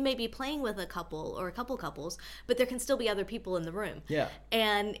 you may be playing with a couple or a couple couples, but there can still be other people in the room. Yeah.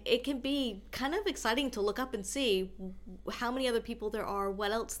 And it can be kind of exciting to look up and see how many other people there are,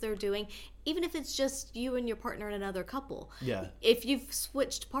 what else they're doing, even if it's just you and your partner and another couple. Yeah. If you've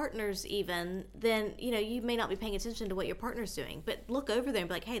switched partners even, then, you may not be paying attention to what your partner's doing, but look over there and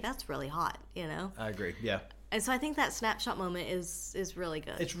be like, hey, that's really hot, I agree, yeah. And so I think that snapshot moment is really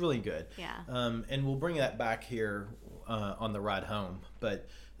good. It's really good. Yeah. And we'll bring that back here on the ride home. But,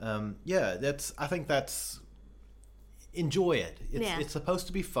 I think that's, enjoy it. It's supposed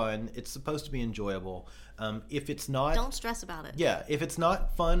to be fun. It's supposed to be enjoyable. If it's not... Don't stress about it. Yeah. If it's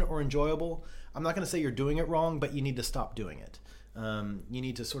not fun or enjoyable, I'm not going to say you're doing it wrong, but you need to stop doing it. You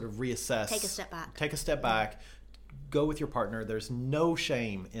need to sort of reassess. Take a step back. Go with your partner. There's no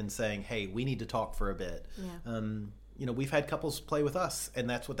shame in saying, hey, we need to talk for a bit. Yeah. We've had couples play with us, and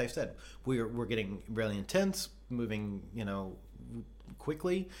that's what they've said. We're getting really intense, moving,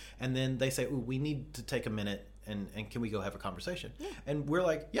 quickly, and then they say, ooh, we need to take a minute, and can we go have a conversation? Yeah. And we're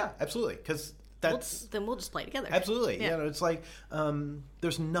like, yeah, absolutely, because then we'll just play together. Absolutely. Yeah. It's like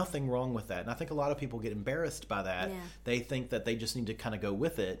there's nothing wrong with that. And I think a lot of people get embarrassed by that. Yeah. They think that they just need to kind of go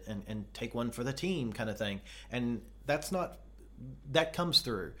with it and take one for the team kind of thing. And that comes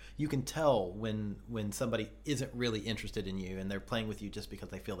through. You can tell when somebody isn't really interested in you and they're playing with you just because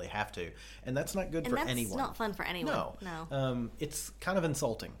they feel they have to. And that's not good for anyone. And that's not fun for anyone. No. It's kind of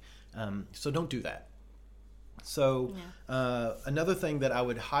insulting. So don't do that. So another thing that I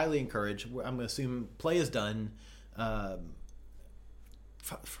would highly encourage, I'm going to assume play is done.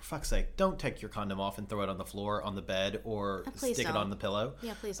 For fuck's sake, don't take your condom off and throw it on the floor, on the bed, or stick it on the pillow.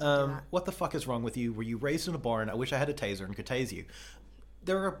 Yeah, please don't do that. What the fuck is wrong with you? Were you raised in a barn? I wish I had a taser and could tase you.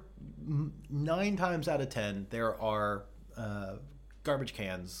 There are 9 times out of 10, there are garbage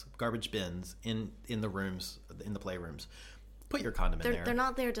cans, garbage bins in the rooms, in the playrooms. Put your condom in there. They're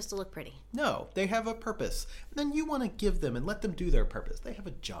not there just to look pretty. No, they have a purpose. And then you want to give them and let them do their purpose. They have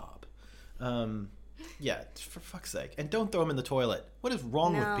a job. For fuck's sake. And don't throw them in the toilet. What is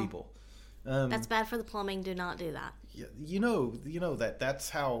wrong with people? That's bad for the plumbing. Do not do that. You know that's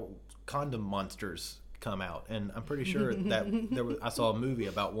how condom monsters come out. And I'm pretty sure that I saw a movie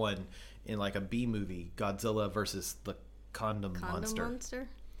about one in like a B movie, Godzilla versus the condom monster. Condom monster?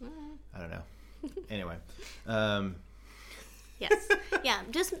 I don't know. Anyway. Yes. Yeah,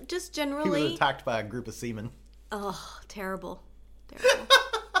 just generally... He was attacked by a group of seamen. Oh, terrible.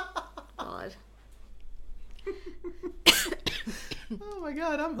 God. Oh my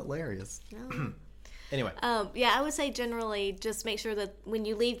God, I'm hilarious. No. Anyway. Yeah, I would say generally just make sure that when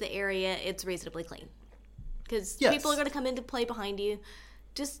you leave the area, it's reasonably clean. Because people are going to come in to play behind you.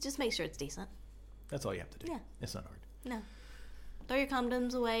 Just make sure it's decent. That's all you have to do. Yeah. It's not hard. No. Throw your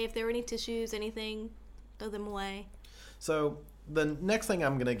condoms away. If there were any tissues, anything, throw them away. So the next thing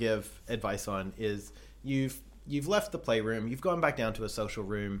I'm going to give advice on is you've left the playroom. You've gone back down to a social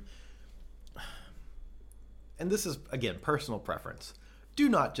room. And this is, again, personal preference. Do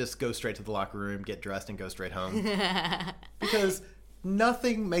not just go straight to the locker room, get dressed, and go straight home. Because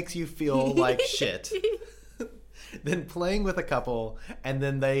nothing makes you feel like shit than playing with a couple and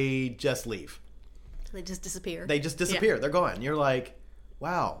then they just leave. They just disappear. They just disappear. Yeah. They're gone. You're like,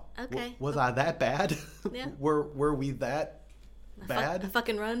 wow. Okay. Was I that bad? Yeah. Were we that bad?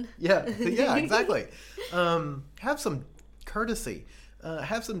 Fucking run. Yeah. Yeah, exactly. Have some courtesy.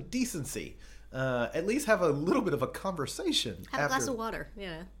 Have some decency. At least have a little bit of a conversation. Have a glass of water.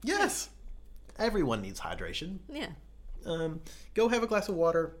 Yeah. Yes. Everyone needs hydration. Yeah. Go have a glass of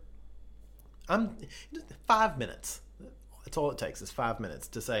water. 5 minutes. That's all it takes is 5 minutes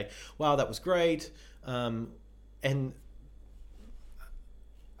to say, wow, that was great. And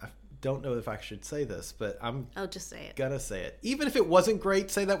I don't know if I should say this, but I'm just say it. Gonna say it. Even if it wasn't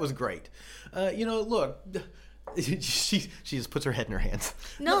great, say that was great. Look, she just puts her head in her hands.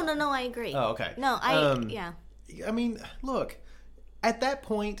 No, I agree. Oh, okay. No, yeah. I mean, look, at that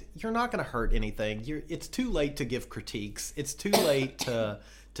point, you're not going to hurt anything. It's too late to give critiques. It's too late to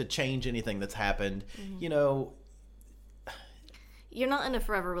change anything that's happened. Mm-hmm. You're not in a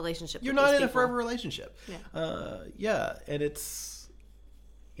forever relationship. You're not in a forever relationship. Yeah. And it's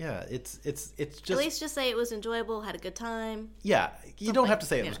just at least just say it was enjoyable, had a good time. Yeah, you don't have to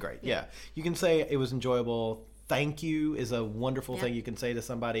say it was great. Yeah, you can say it was enjoyable. Thank you is a wonderful thing you can say to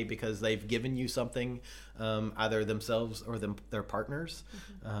somebody because they've given you something, either themselves or their partners.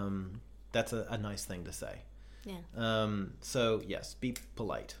 Mm-hmm. That's a nice thing to say. Yeah. So yes, be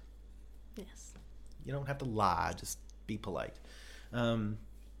polite. Yes. You don't have to lie. Just be polite.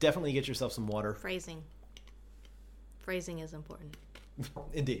 Definitely get yourself some water. Phrasing is important.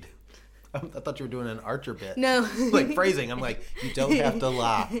 Indeed. I thought you were doing an Archer bit. No. Like phrasing. I'm like, you don't have to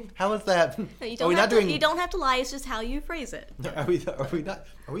lie. How is that? No, you don't have to lie. It's just how you phrase it. Are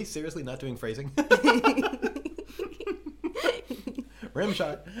we seriously not doing phrasing? Rim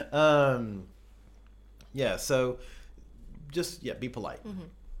shot. Yeah. So, just be polite. Mm-hmm.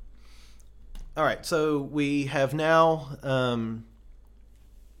 All right. So we have now.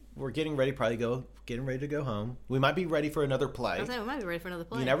 We're getting ready. Getting ready to go home. We might be ready for another play. We might be ready for another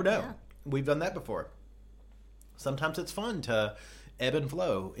play. You never know. Yeah. We've done that before. Sometimes it's fun to ebb and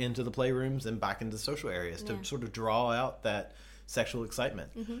flow into the playrooms and back into the social areas to sort of draw out that sexual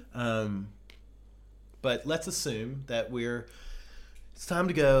excitement. Mm-hmm. But let's assume that it's time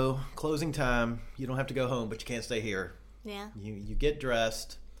to go, closing time. You don't have to go home, but you can't stay here. Yeah. You get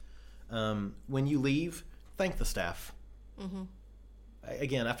dressed. When you leave, thank the staff. Mm-hmm.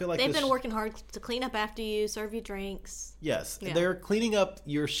 Again, I feel like they've been working hard to clean up after you, serve you drinks. Yes, they're cleaning up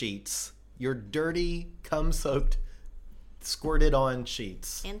your sheets, your dirty, cum-soaked, squirted-on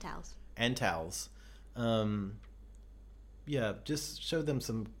sheets and towels. Just show them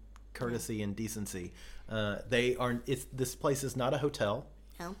some courtesy and decency. This place is not a hotel.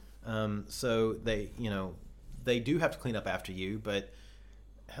 No. So they do have to clean up after you, but.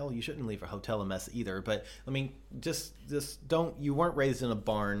 Hell, you shouldn't leave a hotel a mess either. But I mean, just don't. You weren't raised in a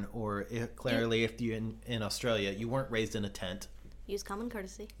barn, or clearly, if you in Australia, you weren't raised in a tent. Use common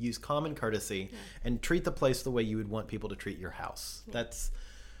courtesy. And treat the place the way you would want people to treat your house. Yeah.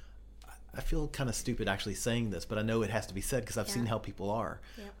 I feel kind of stupid actually saying this, but I know it has to be said because I've seen how people are.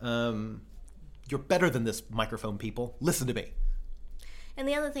 Yeah. You're better than this microphone, people. Listen to me. And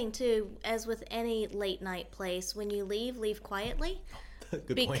the other thing too, as with any late night place, when you leave quietly.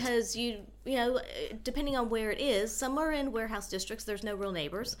 Good because point. you depending on where it is, some are in warehouse districts, there's no real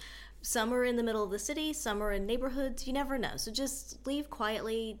neighbors. Some are in the middle of the city, some are in neighborhoods, you never know. So just leave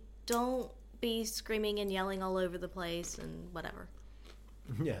quietly. Don't be screaming and yelling all over the place and whatever.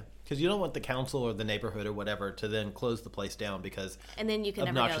 Yeah, because you don't want the council or the neighborhood or whatever to then close the place down because and then you can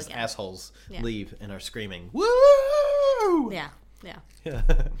never go again. Obnoxious assholes leave and are screaming, woo! Yeah.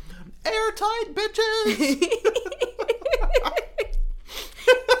 Airtight, bitches!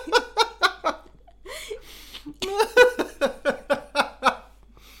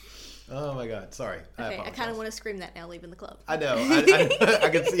 Oh my God! Sorry. Okay, I kind of want to scream that now, leaving the club. I know. I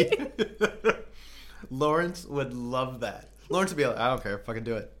can see. Lawrence would love that. Lawrence would be like, "I don't care. Fucking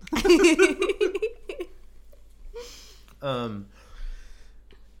do it."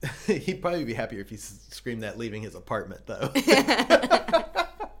 He'd probably be happier if he screamed that leaving his apartment, though.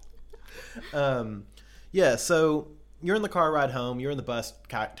 Yeah, so you're in the car ride home, you're in the bus,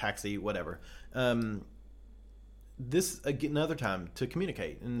 taxi, whatever. This, another time to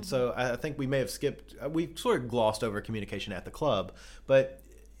communicate. And so I think we may have we sort of glossed over communication at the club, but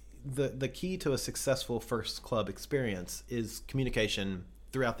the key to a successful first club experience is communication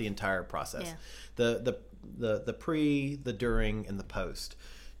throughout the entire process. Yeah. The pre, the during, and the post.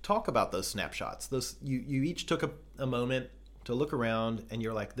 Talk about those snapshots. Those you each took a moment to look around, and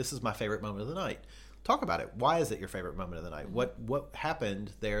you're like, this is my favorite moment of the night. Talk about it. Why is it your favorite moment of the night? What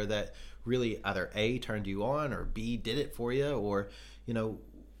happened there that really either A, turned you on, or B, did it for you, or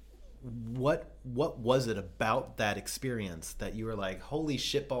what was it about that experience that you were like, holy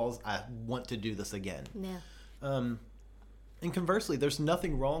shitballs, I want to do this again? Yeah. And conversely, there's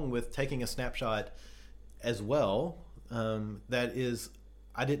nothing wrong with taking a snapshot as well. That is,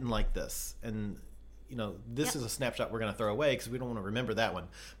 I didn't like this, and this is a snapshot we're going to throw away because we don't want to remember that one.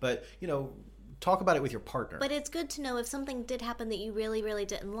 But talk about it with your partner. But it's good to know if something did happen that you really, really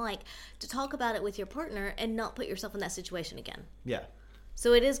didn't like, to talk about it with your partner and not put yourself in that situation again. Yeah.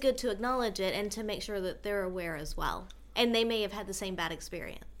 So it is good to acknowledge it and to make sure that they're aware as well. And they may have had the same bad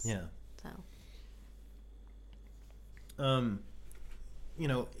experience. Yeah. So.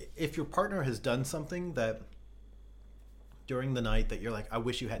 If your partner has done something that during the night that you're like, I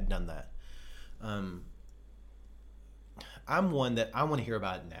wish you hadn't done that. I'm one that I want to hear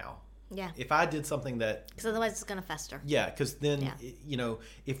about it now. Yeah. If I did something that... Because otherwise it's going to fester. Yeah, because then,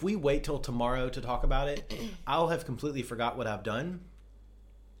 if we wait till tomorrow to talk about it, I'll have completely forgot what I've done.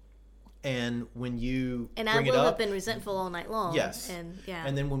 And when you bring it up... And I will have been resentful all night long. Yes.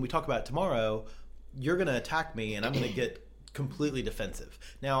 And then when we talk about it tomorrow, you're going to attack me and I'm going to get completely defensive.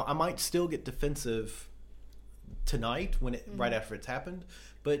 Now, I might still get defensive tonight when right after it's happened.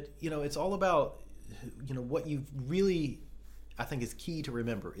 But, it's all about, what you really... I think is key to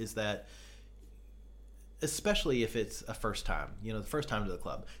remember is that, especially if it's a first time, the first time to the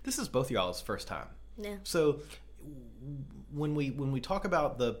club, this is both y'all's first time. Yeah. So when we talk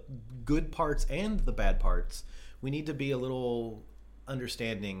about the good parts and the bad parts, we need to be a little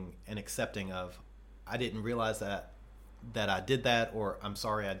understanding and accepting of, I didn't realize that I did that, or I'm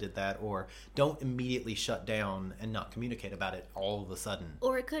sorry I did that, or don't immediately shut down and not communicate about it all of a sudden.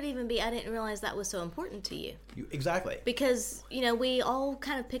 Or it could even be, I didn't realize that was so important to you. Exactly. Because, we all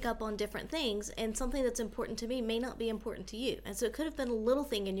kind of pick up on different things, and something that's important to me may not be important to you. And so it could have been a little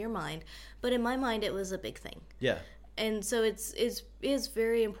thing in your mind, but in my mind it was a big thing. Yeah. And so it is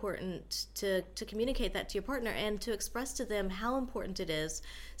very important to communicate that to your partner and to express to them how important it is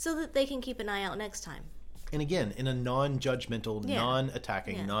so that they can keep an eye out next time. And again, in a non-judgmental,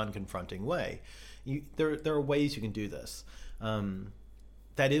 non-attacking, non-confronting way. There are ways you can do this.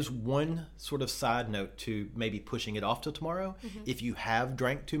 That is one sort of side note to maybe pushing it off till tomorrow. Mm-hmm. If you have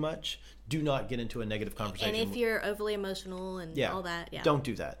drank too much, do not get into a negative conversation. And if you're overly emotional and all that, don't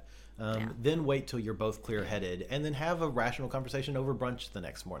do that. Then wait till you're both clear-headed and then have a rational conversation over brunch the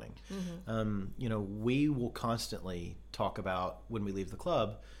next morning. Mm-hmm. We will constantly talk about when we leave the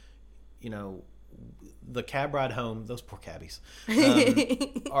club, the cab ride home, those poor cabbies,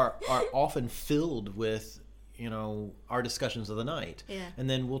 are often filled with, our discussions of the night. Yeah. And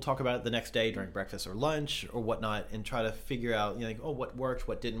then we'll talk about it the next day during breakfast or lunch or whatnot and try to figure out, what worked,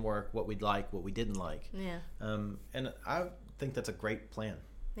 what didn't work, what we'd like, what we didn't like. Yeah. And I think that's a great plan.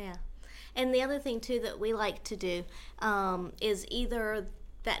 Yeah. And the other thing, too, that we like to do is either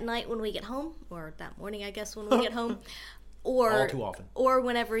that night when we get home, or that morning, I guess, when we get home, or all too often, or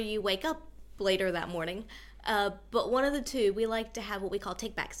whenever you wake up later that morning. But one of the two, we like to have what we call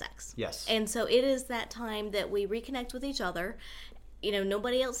take-back sex. Yes. And so it is that time that we reconnect with each other.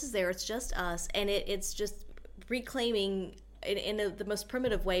 Nobody else is there. It's just us. And it's just reclaiming, in the most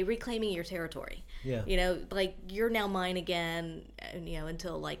primitive way, reclaiming your territory. Yeah. Like, you're now mine again,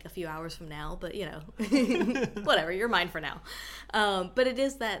 until like a few hours from now. But, whatever, you're mine for now. But it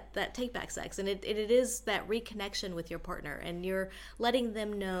is that take-back sex. And it is that reconnection with your partner. And you're letting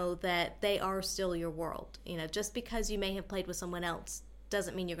them know that they are still your world. Just because you may have played with someone else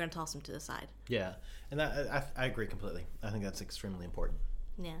doesn't mean you're going to toss them to the side. Yeah. And I agree completely. I think that's extremely important.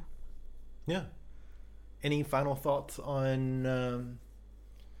 Yeah. Yeah. Any final thoughts on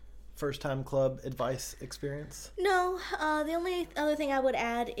first time club advice experience? No. The only other thing I would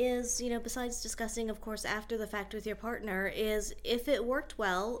add is, besides discussing, of course, after the fact with your partner, is if it worked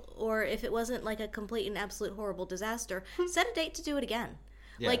well or if it wasn't like a complete and absolute horrible disaster, set a date to do it again.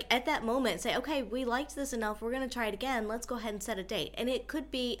 Yeah. Like, at that moment, say, okay, we liked this enough, we're going to try it again, let's go ahead and set a date. And it could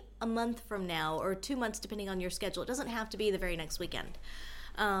be a month from now or 2 months, depending on your schedule. It doesn't have to be the very next weekend.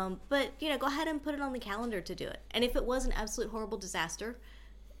 But, go ahead and put it on the calendar to do it. And if it was an absolute horrible disaster,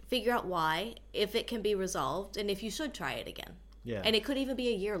 figure out why, if it can be resolved, and if you should try it again. Yeah. And it could even be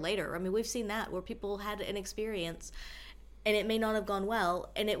a year later. I mean, we've seen that where people had an experience and it may not have gone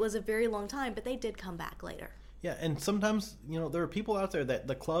well, and it was a very long time, but they did come back later. Yeah, and sometimes, there are people out there that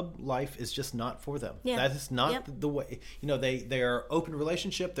the club life is just not for them. Yeah. That is not the way. They are open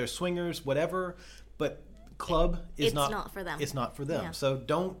relationship, they're swingers, whatever, but club is It's not for them. It's not for them. Yeah. So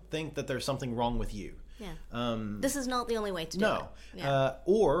don't think that there's something wrong with you. Yeah. This is not the only way to do it. No. Yeah.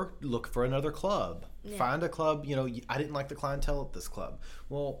 Or look for another club. Yeah. Find a club. I didn't like the clientele at this club.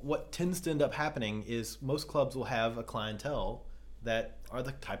 Well, what tends to end up happening is most clubs will have a clientele that are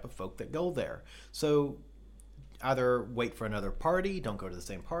the type of folk that go there. So either wait for another party, don't go to the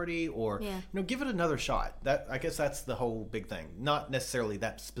same party, or give it another shot. I guess that's the whole big thing. Not necessarily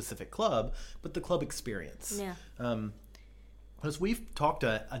that specific club, but the club experience. Yeah. Because we've talked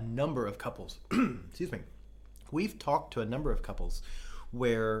to a number of couples, excuse me, we've talked to a number of couples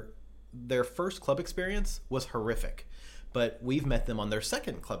where their first club experience was horrific, but we've met them on their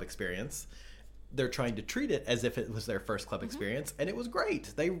second club experience. They're trying to treat it as if it was their first club experience, and it was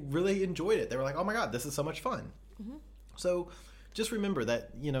great. They really enjoyed it. They were like, oh my God, this is so much fun. So just remember that,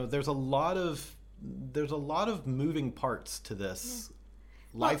 there's a lot of moving parts to this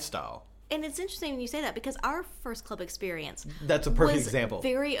lifestyle. And it's interesting when you say that, because our first club experience That's a perfect was example.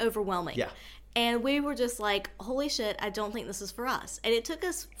 Very overwhelming. Yeah. And we were just like, holy shit, I don't think this is for us. And it took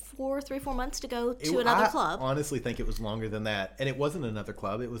us 4 months to go to another club. I honestly think it was longer than that. And it wasn't another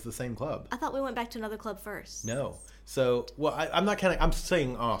club. It was the same club. I thought we went back to another club first. No. So, I'm not counting. I'm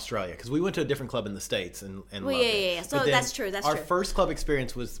saying Australia, because we went to a different club in the States and loved it. Yeah. So But then that's true. That's our true. first club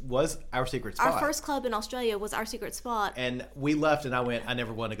experience was Our Secret Spot. Our first club in Australia was Our Secret Spot. And we left, and I went, I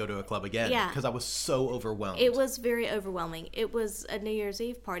never want to go to a club again. Yeah. Because I was so overwhelmed. It was very overwhelming. It was a New Year's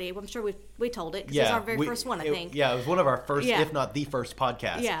Eve party. I'm sure we told it, because it was our very first one, I think. Yeah, it was one of our first, if not the first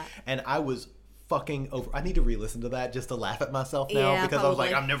podcast. Yeah. And I was fucking over. I need to re-listen to that just to laugh at myself now, Yeah, because I was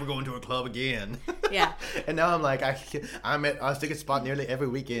like, probably. I'm never going to a club again. Yeah. And now I'm like, I'm at Our Secret Spot nearly every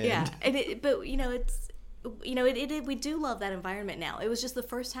weekend. Yeah. But we do love that environment now. It was just the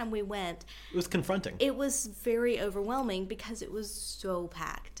first time we went. It was confronting. It was very overwhelming because it was so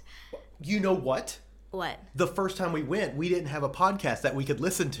packed. You know what? What? The first time we went, we didn't have a podcast that we could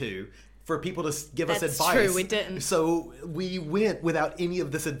listen to for people to give us That's advice. true, we didn't. So we went without any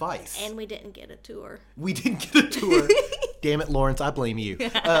of this advice. And we didn't get a tour. We didn't get a tour. Damn it, Lawrence, I blame you.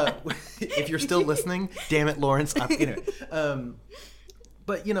 If you're still listening, damn it, Lawrence. But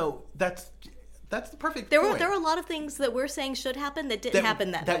that's the perfect point. There were a lot of things that we're saying should happen that didn't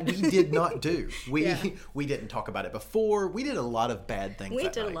happen that night. we did not do. We didn't talk about it before. We did a lot of bad things. We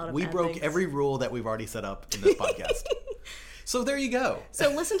that did a night. lot of We bad broke things. every rule that we've already set up in this podcast. So there you go.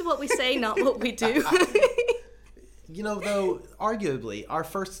 So listen to what we say, not what we do. Though arguably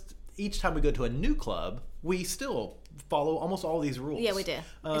each time we go to a new club, we still follow almost all these rules. Yeah, we do.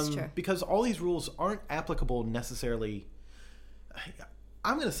 It's true. Because all these rules aren't applicable necessarily.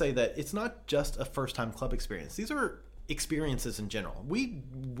 I'm going to say that it's not just a first-time club experience. These are experiences in general. We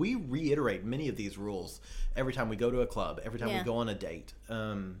reiterate many of these rules every time we go to a club, every time we go on a date.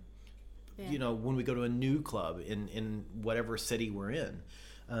 When we go to a new club in whatever city we're in.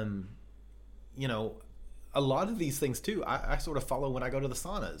 A lot of these things too, I sort of follow when I go to the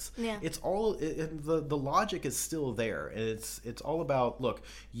saunas. Yeah. It's all the logic is still there. And it's all about, look,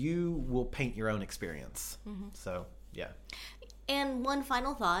 you will paint your own experience. Mm-hmm. So yeah. And one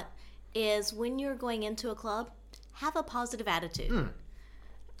final thought is, when you're going into a club, have a positive attitude.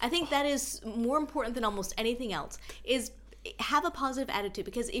 I think that is more important than almost anything else, is have a positive attitude.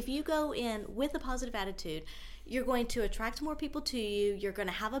 Because if you go in with a positive attitude, you're going to attract more people to you. You're going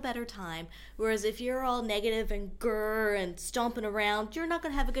to have a better time. Whereas if you're all negative and grr and stomping around, you're not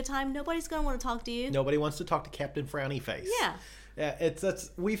going to have a good time. Nobody's going to want to talk to you. Nobody wants to talk to Captain Frowny Face. Yeah. Yeah,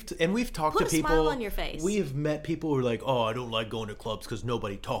 we've talked to people. Put a smile on your face. We have met people who are like, "Oh, I don't like going to clubs because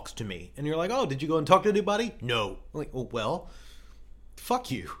nobody talks to me." And you're like, "Oh, did you go and talk to anybody?" No. I'm like, oh, well,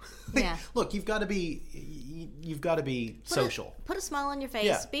 fuck you. Yeah. Look, you've got to be social. Put a smile on your face.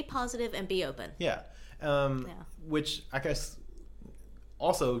 Yeah. Be positive and be open. Yeah. Which I guess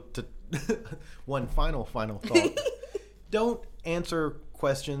also to one final thought. Don't answer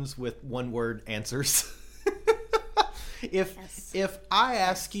questions with one-word answers. If I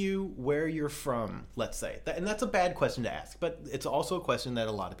ask you where you're from, let's say, and that's a bad question to ask, but it's also a question that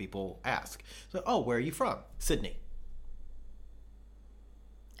a lot of people ask. So, where are you from? Sydney.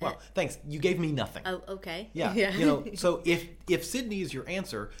 Well, thanks. You gave me nothing. Oh, okay. Yeah. So if Sydney is your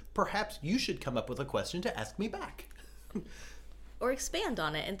answer, perhaps you should come up with a question to ask me back. or expand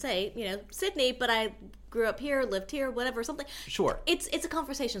on it and say, Sydney, but I grew up here, lived here, whatever, something. Sure. It's a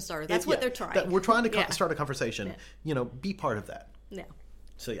conversation starter. That's what they're trying. We're trying to start a conversation. Be part of that. Yeah.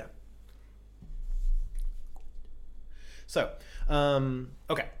 So, yeah. So,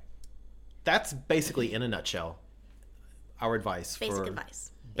 okay. That's basically, in a nutshell, our advice.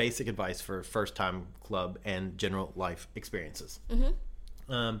 Basic advice for first-time club and general life experiences.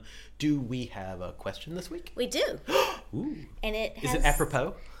 Mm-hmm. Do we have a question this week? We do. Ooh. And is it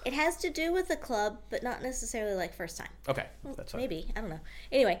apropos? It has to do with the club, but not necessarily like first time. Okay, that's fine. Maybe, I don't know.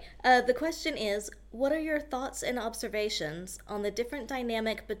 Anyway, the question is, what are your thoughts and observations on the different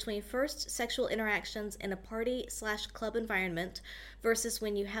dynamic between first sexual interactions in a party/club environment versus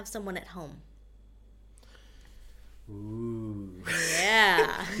when you have someone at home? Ooh.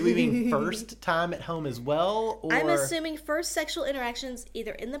 Yeah. Do we mean first time at home as well? Or... I'm assuming first sexual interactions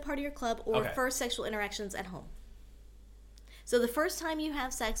either in the party or club or first sexual interactions at home. So the first time you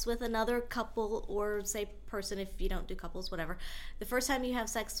have sex with another couple or, say, person, if you don't do couples, whatever, the first time you have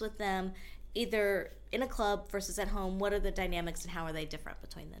sex with them, either in a club versus at home, what are the dynamics and how are they different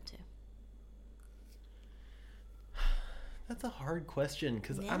between the two? That's a hard question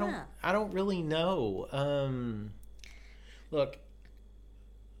because I don't really know. Look.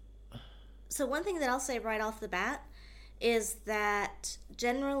 So one thing that I'll say right off the bat is that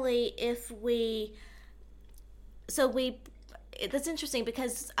generally that's interesting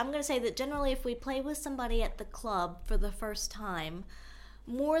because I'm going to say that generally if we play with somebody at the club for the first time,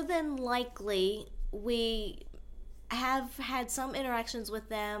 more than likely we have had some interactions with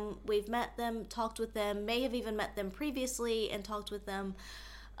them, we've met them, talked with them, may have even met them previously and talked with them,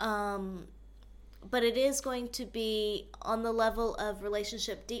 but it is going to be on the level of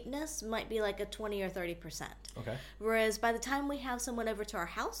relationship deepness, might be like a 20 or 30%. Okay. Whereas by the time we have someone over to our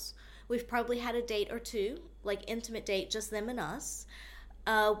house, we've probably had a date or two, like intimate date, just them and us.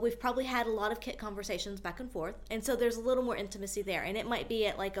 We've probably had a lot of kit conversations back and forth, and so there's a little more intimacy there, and it might be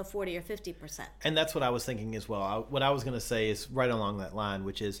at like a 40 or 50%. And that's what I was thinking as well. What I was going to say is right along that line,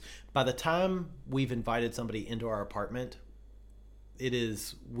 which is by the time we've invited somebody into our apartment,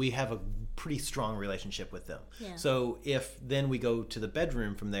 we have a pretty strong relationship with them. Yeah. So if then we go to the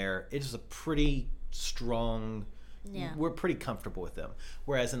bedroom from there, it is a pretty strong... Yeah. We're pretty comfortable with them.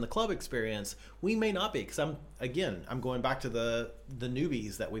 Whereas in the club experience, we may not be, because I'm going back to the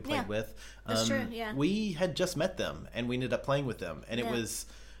newbies that we played with. That's true. Yeah. We had just met them and we ended up playing with them, and it was,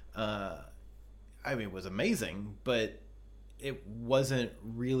 it was amazing, but it wasn't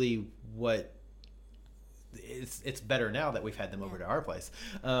really what. It's better now that we've had them over to our place.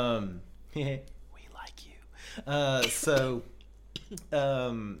 We like you. So,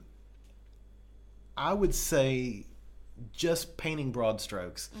 I would say, just painting broad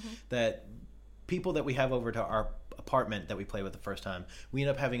strokes, that people that we have over to our apartment that we play with the first time, we end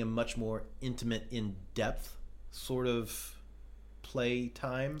up having a much more intimate, in-depth sort of play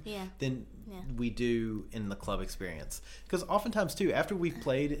time than we do in the club experience. Because oftentimes, too, after we've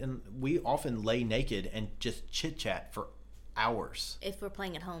played, and we often lay naked and just chit-chat for hours. If we're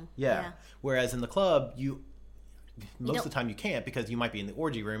playing at home. Yeah. Whereas in the club, most of the time you can't, because you might be in the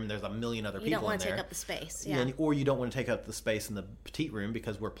orgy room and there's a million other people in there. You don't want to take up the space. Yeah. Or you don't want to take up the space in the petite room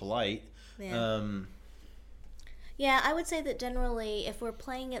because we're polite. Yeah. I would say that generally if we're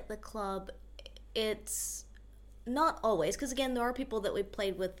playing at the club, it's not always, because again, there are people that we've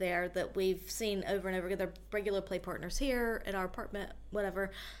played with there that we've seen over and over again. They're regular play partners here at our apartment,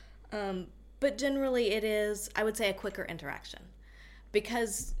 whatever. But generally it is, I would say, a quicker interaction.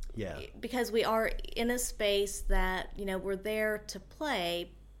 Because we are in a space that, we're there to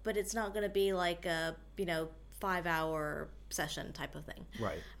play, but it's not going to be like a, 5-hour session type of thing.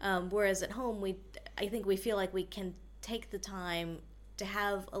 Right. Whereas at home, I think we feel like we can take the time to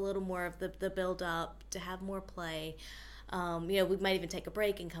have a little more of the build up, to have more play. We might even take a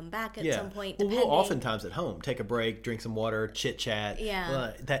break and come back at some point. Well, we'll oftentimes at home take a break, drink some water, chit chat.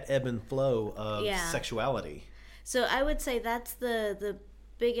 Yeah. That ebb and flow of sexuality. So I would say that's the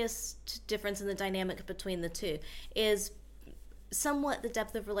biggest difference in the dynamic between the two, is somewhat the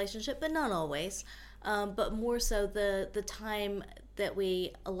depth of relationship, but not always, but more so the time that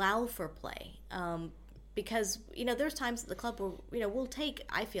we allow for play. Because, there's times at the club where, we'll take,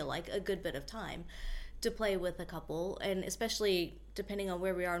 I feel like, a good bit of time to play with a couple, and especially depending on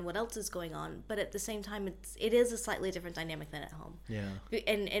where we are and what else is going on. But at the same time, it is a slightly different dynamic than at home. Yeah.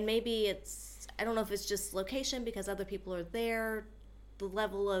 And maybe I don't know if it's just location because other people are there, the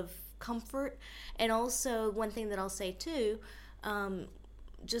level of comfort. And also one thing that I'll say too,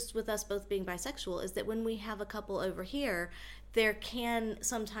 just with us both being bisexual, is that when we have a couple over here, there can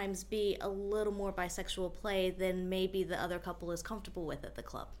sometimes be a little more bisexual play than maybe the other couple is comfortable with at the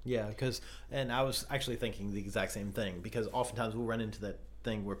club. Yeah, and I was actually thinking the exact same thing, because oftentimes we'll run into that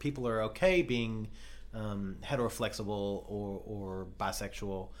thing where people are okay being heteroflexible or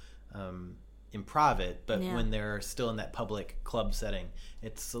bisexual in private, but when they're still in that public club setting,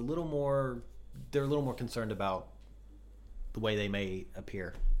 it's they're a little more concerned about the way they may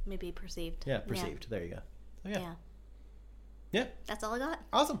appear. Maybe perceived. Yeah, perceived. Yeah. There you go. So, yeah. That's all I got.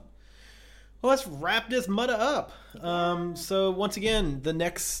 Awesome. Well, let's wrap this mudda up. So once again, the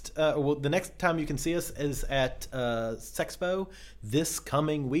next time you can see us is at Sexpo this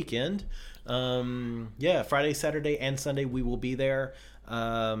coming weekend. Friday, Saturday, and Sunday we will be there.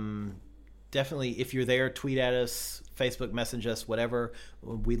 Definitely, if you're there, tweet at us, Facebook message us, whatever.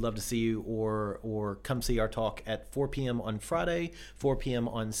 We'd love to see you, or come see our talk at 4 p.m. on Friday, 4 p.m.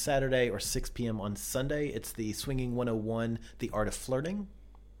 on Saturday, or 6 p.m. on Sunday. It's the Swinging 101, The Art of Flirting.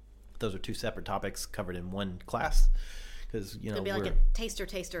 Those are two separate topics covered in one class. Because it'll be like a taster.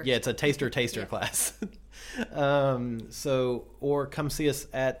 Yeah, it's a taster class. Or come see us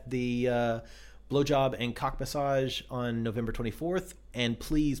at the Blowjob and Cock Massage on November 24th, and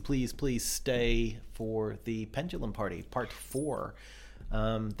please stay for the Pendulum Party Part 4.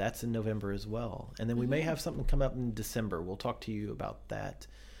 That's in November as well, and then we may have something come up in December. We'll talk to you about that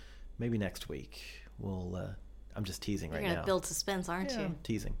maybe next week. I'm just teasing right now. You're gonna build suspense, aren't you? I'm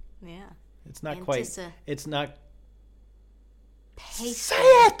teasing. Yeah. It's not quite. It's not. Say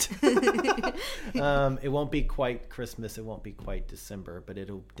it! It won't be quite Christmas. It won't be quite December, but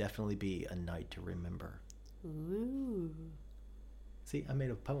it'll definitely be a night to remember. Ooh. See, I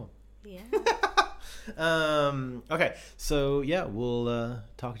made a poem. Yeah. Okay, so yeah, we'll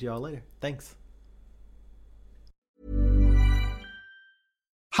talk to y'all later. Thanks.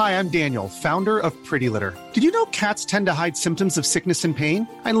 Hi, I'm Daniel, founder of Pretty Litter. Did you know cats tend to hide symptoms of sickness and pain?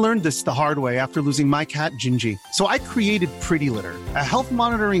 I learned this the hard way after losing my cat, Gingy. So I created Pretty Litter, a health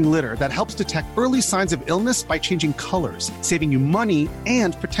monitoring litter that helps detect early signs of illness by changing colors, saving you money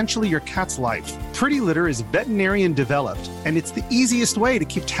and potentially your cat's life. Pretty Litter is veterinarian developed, and it's the easiest way to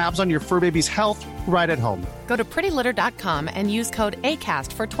keep tabs on your fur baby's health right at home. Go to prettylitter.com and use code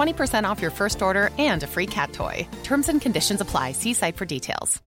ACAST for 20% off your first order and a free cat toy. Terms and conditions apply. See site for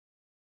details.